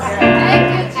the time.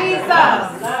 Thank you, Jesus.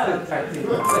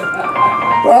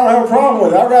 But I don't have a problem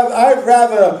with it. I'd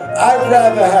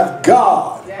rather have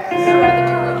God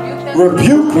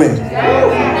rebuke me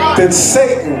than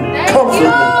Satan comfort me.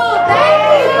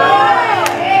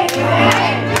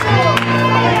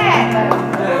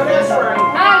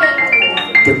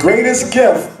 The greatest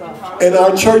gift in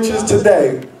our churches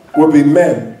today will be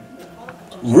men.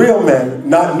 Real men,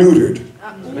 not neutered.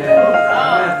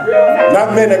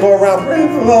 Not men that go around, praise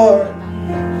the Lord.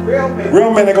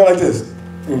 Real men that go like this.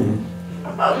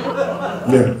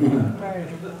 Yeah.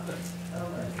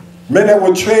 Men that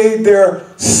would trade their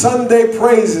Sunday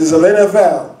praises of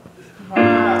NFL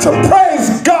to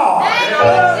praise God.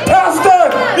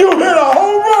 Pastor, you hit a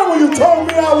home run when you told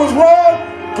me I was wrong.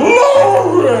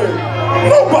 Glory!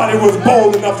 Nobody was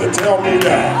bold enough to tell me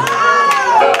that.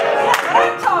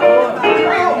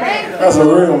 That's a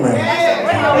real man.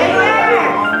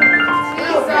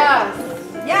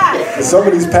 And some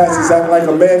of these pastors act like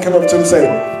a man come up to him and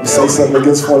say, you say something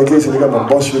against fornication, they're going to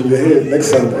bust you in your head next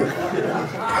Sunday.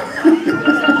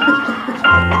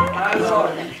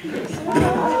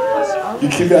 You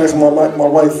keep asking my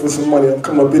wife for some money, I'm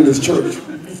coming up in this church.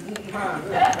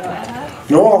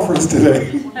 No offerings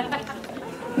today.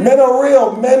 Men are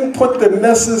real. Men put the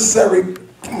necessary...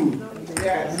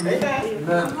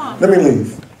 Let me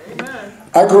leave.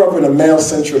 I grew up in a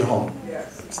male-centered home.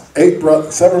 7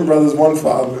 brothers, 1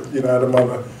 father, had a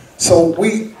mother. So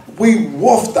we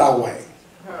woofed our way.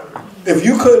 If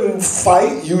you couldn't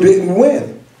fight, you didn't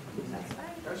win.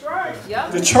 That's right.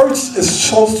 The church is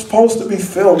supposed to be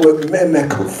filled with men that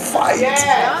could fight. Yes.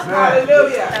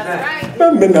 Hallelujah. That's right.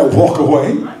 Not men that walk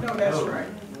away. I know that's right.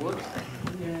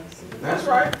 That's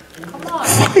right. Come on.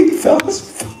 Fight, fellas,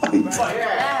 fight.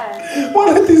 Yeah.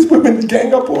 Why let these women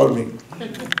gang up on me?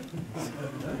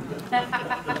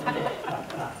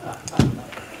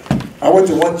 I went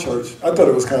to one church. I thought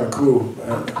it was kind of cool.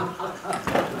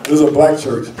 It was a black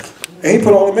church. And he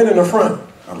put all the men in the front.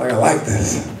 I'm like, I like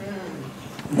this.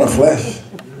 My flesh.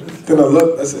 Then I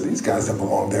looked, I said, these guys don't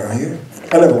belong down here.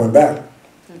 I never went back.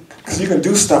 Because you can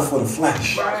do stuff for the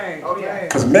flesh. Right. Oh, yeah.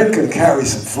 Because men can carry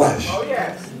some flesh. Oh,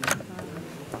 yes.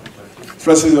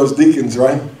 Especially those deacons,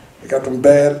 right? They got them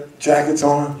bad jackets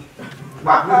on.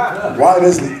 Why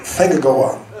does the finger go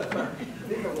up?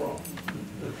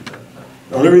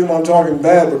 The only reason why I'm talking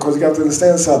bad because you got to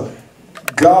understand something.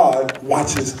 God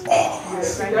watches all of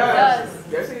us. Yes, he does.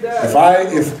 Yes, he does.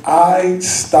 If I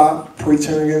stop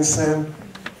preaching against sin,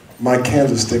 my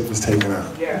candlestick was taken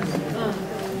out. Yes.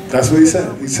 That's what he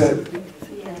said. He said,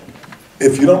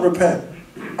 if you don't repent,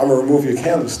 I'm going to remove your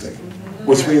candlestick,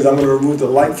 which means I'm going to remove the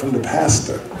light from the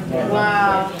pastor.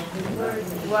 Wow.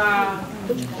 Wow.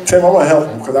 Tim, I'm going to help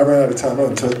him because I ran out of time. I'm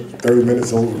going to take 30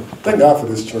 minutes over. Thank God for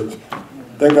this church.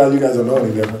 Thank God you guys don't know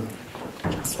any different.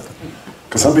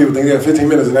 Because some people think they have 15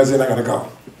 minutes and that's it, I got to go.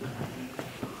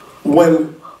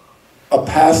 When a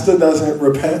pastor doesn't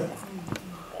repent,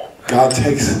 God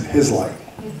takes his light.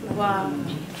 Wow.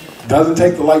 Doesn't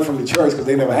take the light from the church because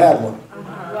they never had one.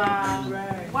 Wow.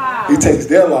 Wow. He takes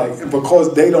their light, and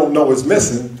because they don't know it's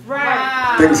missing,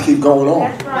 Wow. things keep going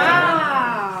on.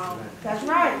 Wow. That's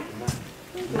right.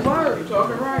 The word. You're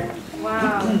talking right.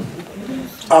 Wow.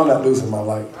 I'm not losing my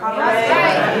light.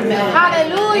 Hallelujah.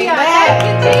 Thank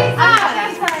you, Jesus.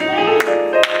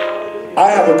 I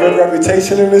have a good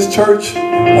reputation in this church.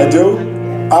 I do.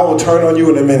 I will turn on you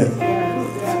in a minute.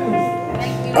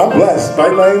 I'm blessed,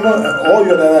 right, Naima? All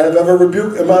you that I have ever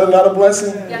rebuked, am I not a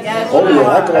blessing? Yes. Oh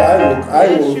yeah,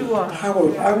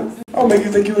 I'll make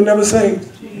you think you were never saved.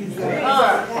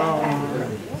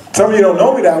 Some of you don't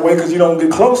know me that way because you don't get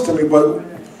close to me, but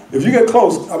if you get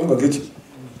close, I'm going to get you.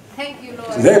 Thank you, Lord.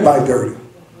 Because everybody dirty.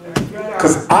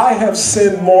 Because I have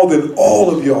sinned more than all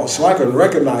of y'all, so I can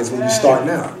recognize when you start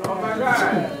now.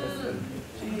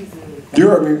 You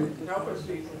heard me?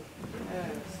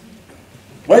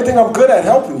 Why do you think I'm good at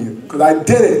helping you? Because I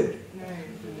did it.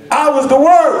 I was the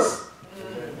worst.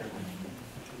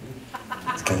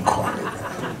 It's getting quiet now.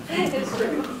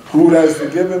 Who has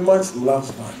forgiven much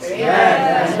loves much.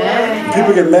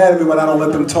 People get mad at me when I don't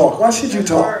let them talk. Why should you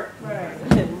talk?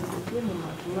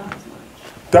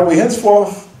 That we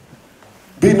henceforth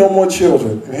be no more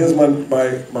children. And here's my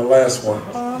last one.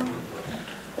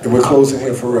 And we're closing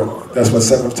here for real. That's my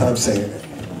 7th time saying it.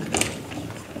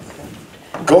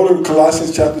 Go to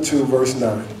Colossians chapter 2, verse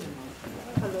 9.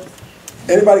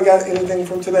 Anybody got anything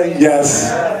from today? Yes.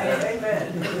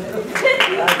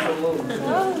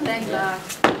 Thank God.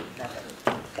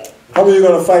 How many of you are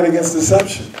going to fight against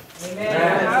deception?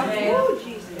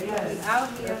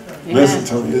 Listen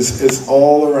to me. It's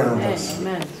all around us.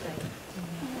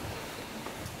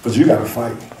 But you got to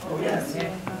fight.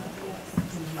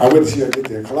 I'll wait till you get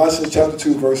there. Colossians chapter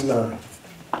 2, verse 9.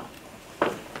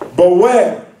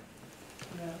 Beware,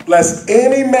 lest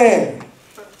any man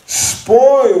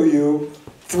spoil you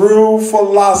through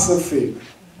philosophy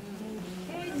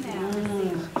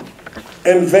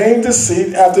and vain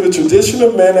deceit, after the tradition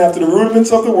of men, after the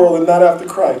rudiments of the world, and not after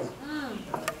Christ.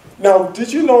 Now,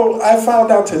 did you know, I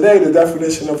found out today the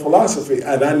definition of philosophy,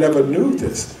 and I never knew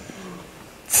this.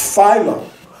 Philo,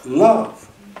 love.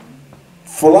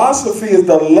 Philosophy is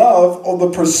the love or the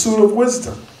pursuit of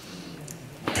wisdom.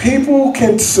 People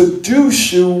can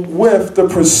seduce you with the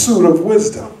pursuit of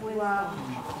wisdom,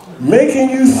 making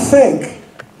you think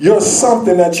you're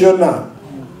something that you're not.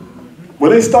 When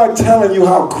they start telling you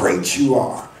how great you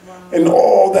are and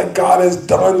all that God has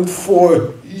done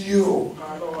for you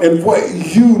and what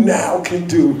you now can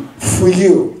do for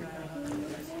you.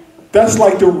 That's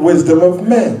like the wisdom of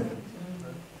men.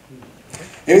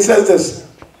 And he says this,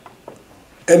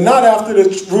 and not after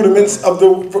the rudiments of the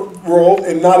world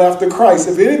and not after Christ.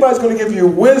 If anybody's going to give you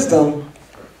wisdom,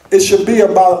 it should be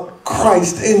about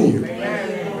Christ in you.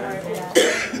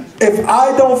 If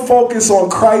I don't focus on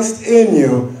Christ in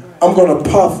you, I'm going to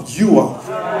puff you up.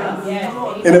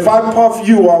 And if I puff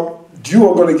you up, you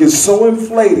are going to get so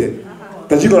inflated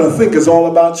that you're going to think it's all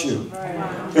about you.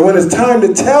 And when it's time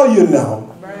to tell you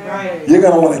no, you're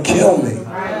going to want to kill me.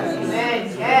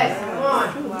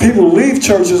 People leave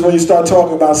churches when you start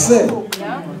talking about sin.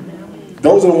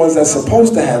 Those are the ones that's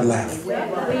supposed to have left.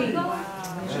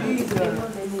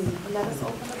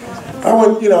 I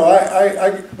went,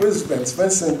 where's Vince?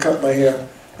 Vincent cut my hair.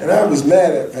 And I was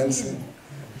mad at Vincent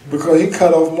because he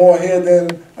cut off more hair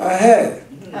than I had.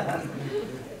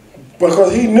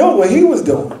 Because he knew what he was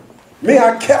doing. Me,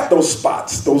 I kept those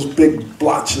spots, those big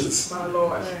blotches.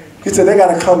 He said they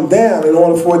got to come down in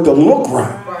order for it to look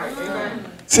right.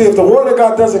 See, if the Word of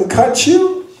God doesn't cut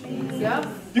you,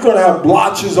 you're going to have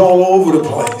blotches all over the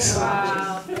place.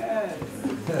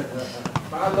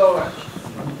 My Lord.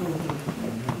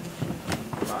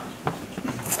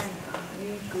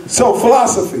 So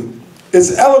philosophy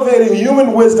is elevating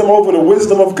human wisdom over the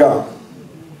wisdom of God.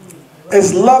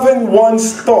 It's loving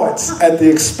one's thoughts at the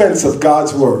expense of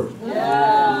God's Word.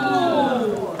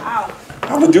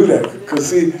 I'm going to do that. Because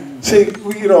see,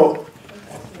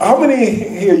 how many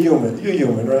here are human? You're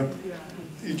human, right?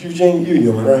 Eugene, you're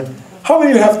human, right? How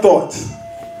many of you have thoughts?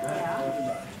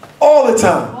 All the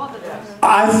time.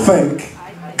 I think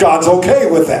God's okay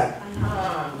with that.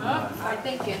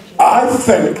 I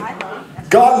think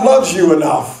God loves you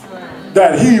enough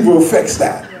that He will fix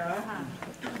that.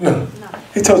 No.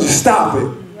 He told you stop it.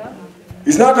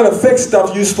 He's not going to fix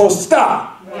stuff you're supposed to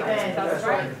stop. That's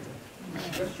right.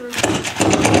 That's true.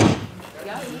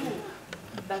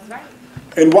 That's right.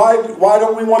 And why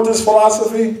don't we want this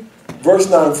philosophy? Verse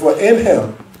 9, for in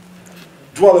Him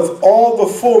dwelleth all the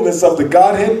fullness of the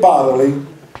Godhead bodily.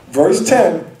 Verse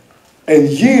 10, and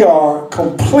ye are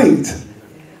complete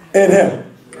in Him,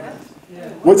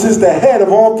 which is the head of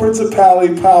all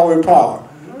principality, power, and power.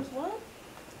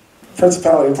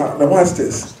 Principality and power. Now watch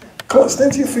this. Come on,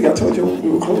 stand to your feet. I told you we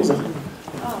were closing.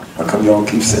 How come y'all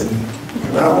keep sitting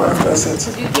an hour after I said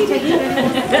something?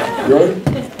 Really?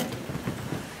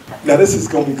 Now this is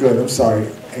going to be good. I'm sorry.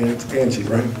 Angie,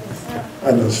 right?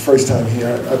 I know it's the first time here.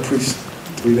 I preached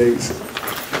 3 days.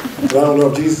 But I don't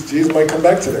know if Jesus might come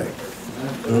back today.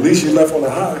 But at least you left on a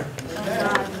high.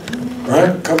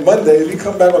 Right? Come Monday, if he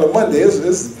come back on a Monday,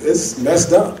 it's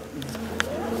messed up.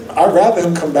 I'd rather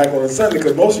him come back on a Sunday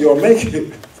because most of y'all make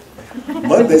it.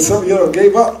 Monday, some of y'all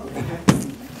gave up.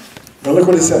 Now look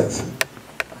what it says.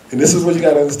 And this is what you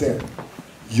got to understand.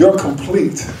 You're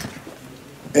complete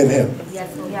in him.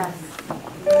 Yes, yes.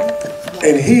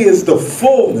 And he is the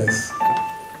fullness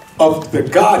of the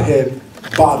Godhead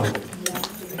bodily.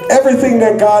 Everything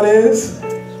that God is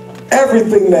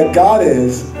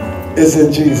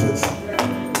in Jesus.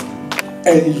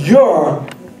 And you're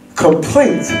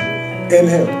complete in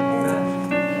him.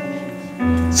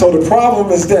 So the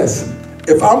problem is this.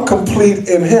 If I'm complete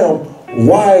in him,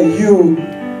 why are you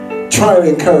trying to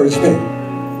encourage me?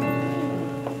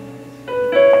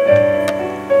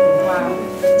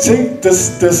 Wow. See, the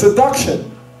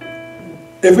seduction.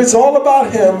 If it's all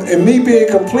about him and me being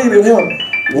complete in him,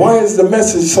 why is the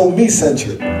message so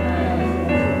me-centered?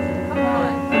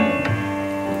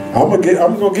 I'm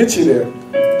gonna get you there.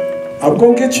 I'm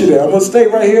gonna get you there. I'm gonna stay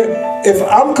right here. If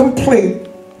I'm complete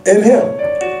in him,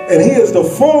 and he is the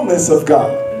fullness of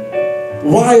God,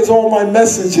 why is all my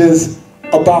messages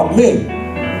about me?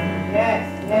 Yes,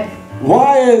 yes.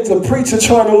 Why is the preacher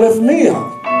trying to lift me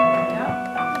up?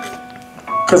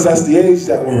 Because that's the age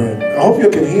that we're in. I hope you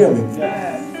can hear me.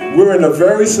 We're in a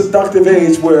very seductive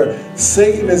age where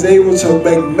Satan is able to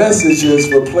make messages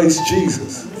replace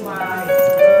Jesus.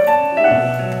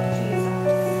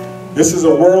 This is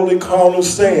a worldly, carnal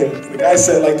saying. The guy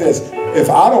said it like this: if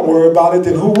I don't worry about it,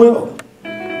 then who will?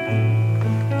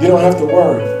 You don't have to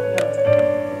worry.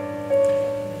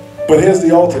 But here's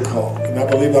the altar call, and I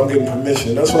believe I'm getting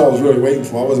permission. That's what I was really waiting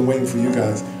for. I wasn't waiting for you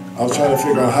guys. I was trying to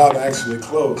figure out how to actually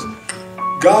close.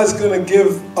 God's going to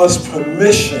give us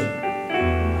permission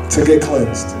to get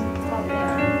cleansed.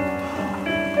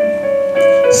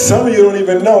 Some of you don't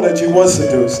even know that you was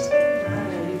seduced.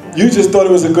 You just thought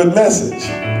it was a good message.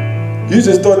 You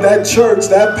just thought that church,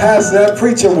 that pastor, that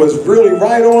preacher was really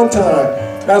right on time.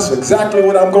 That's exactly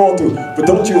what I'm going through. But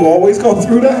don't you always go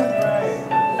through that?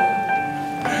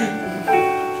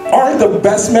 Aren't the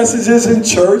best messages in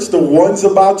church the ones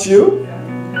about you?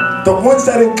 The ones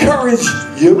that encourage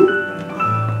you?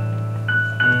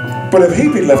 But if he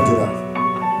be lifted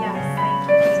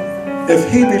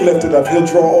up, he'll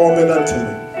draw all men unto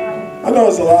me. I know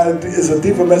it's a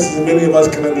deeper message than many of us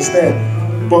can understand.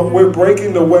 But we're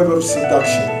breaking the web of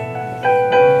seduction.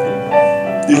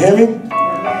 You hear me?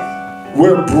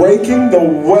 We're breaking the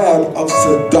web of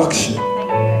seduction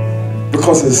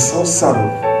because it's so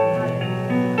subtle.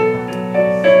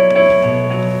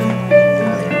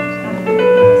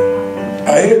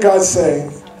 I hear God saying,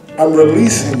 I'm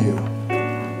releasing you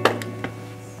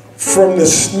from the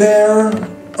snare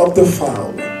of the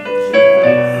fowler.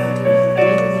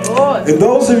 And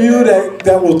those of you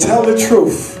that will tell the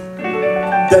truth,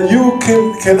 that you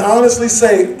can honestly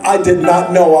say, I did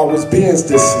not know I was being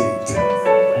deceived,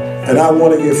 and I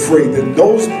want to get free. Then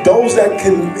those that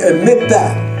can admit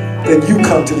that, then you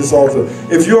come to this altar.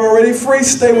 If you're already free,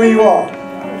 stay where you are.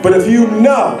 But if you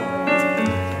know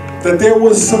that there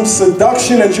was some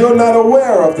seduction that you're not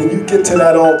aware of, then you get to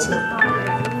that altar.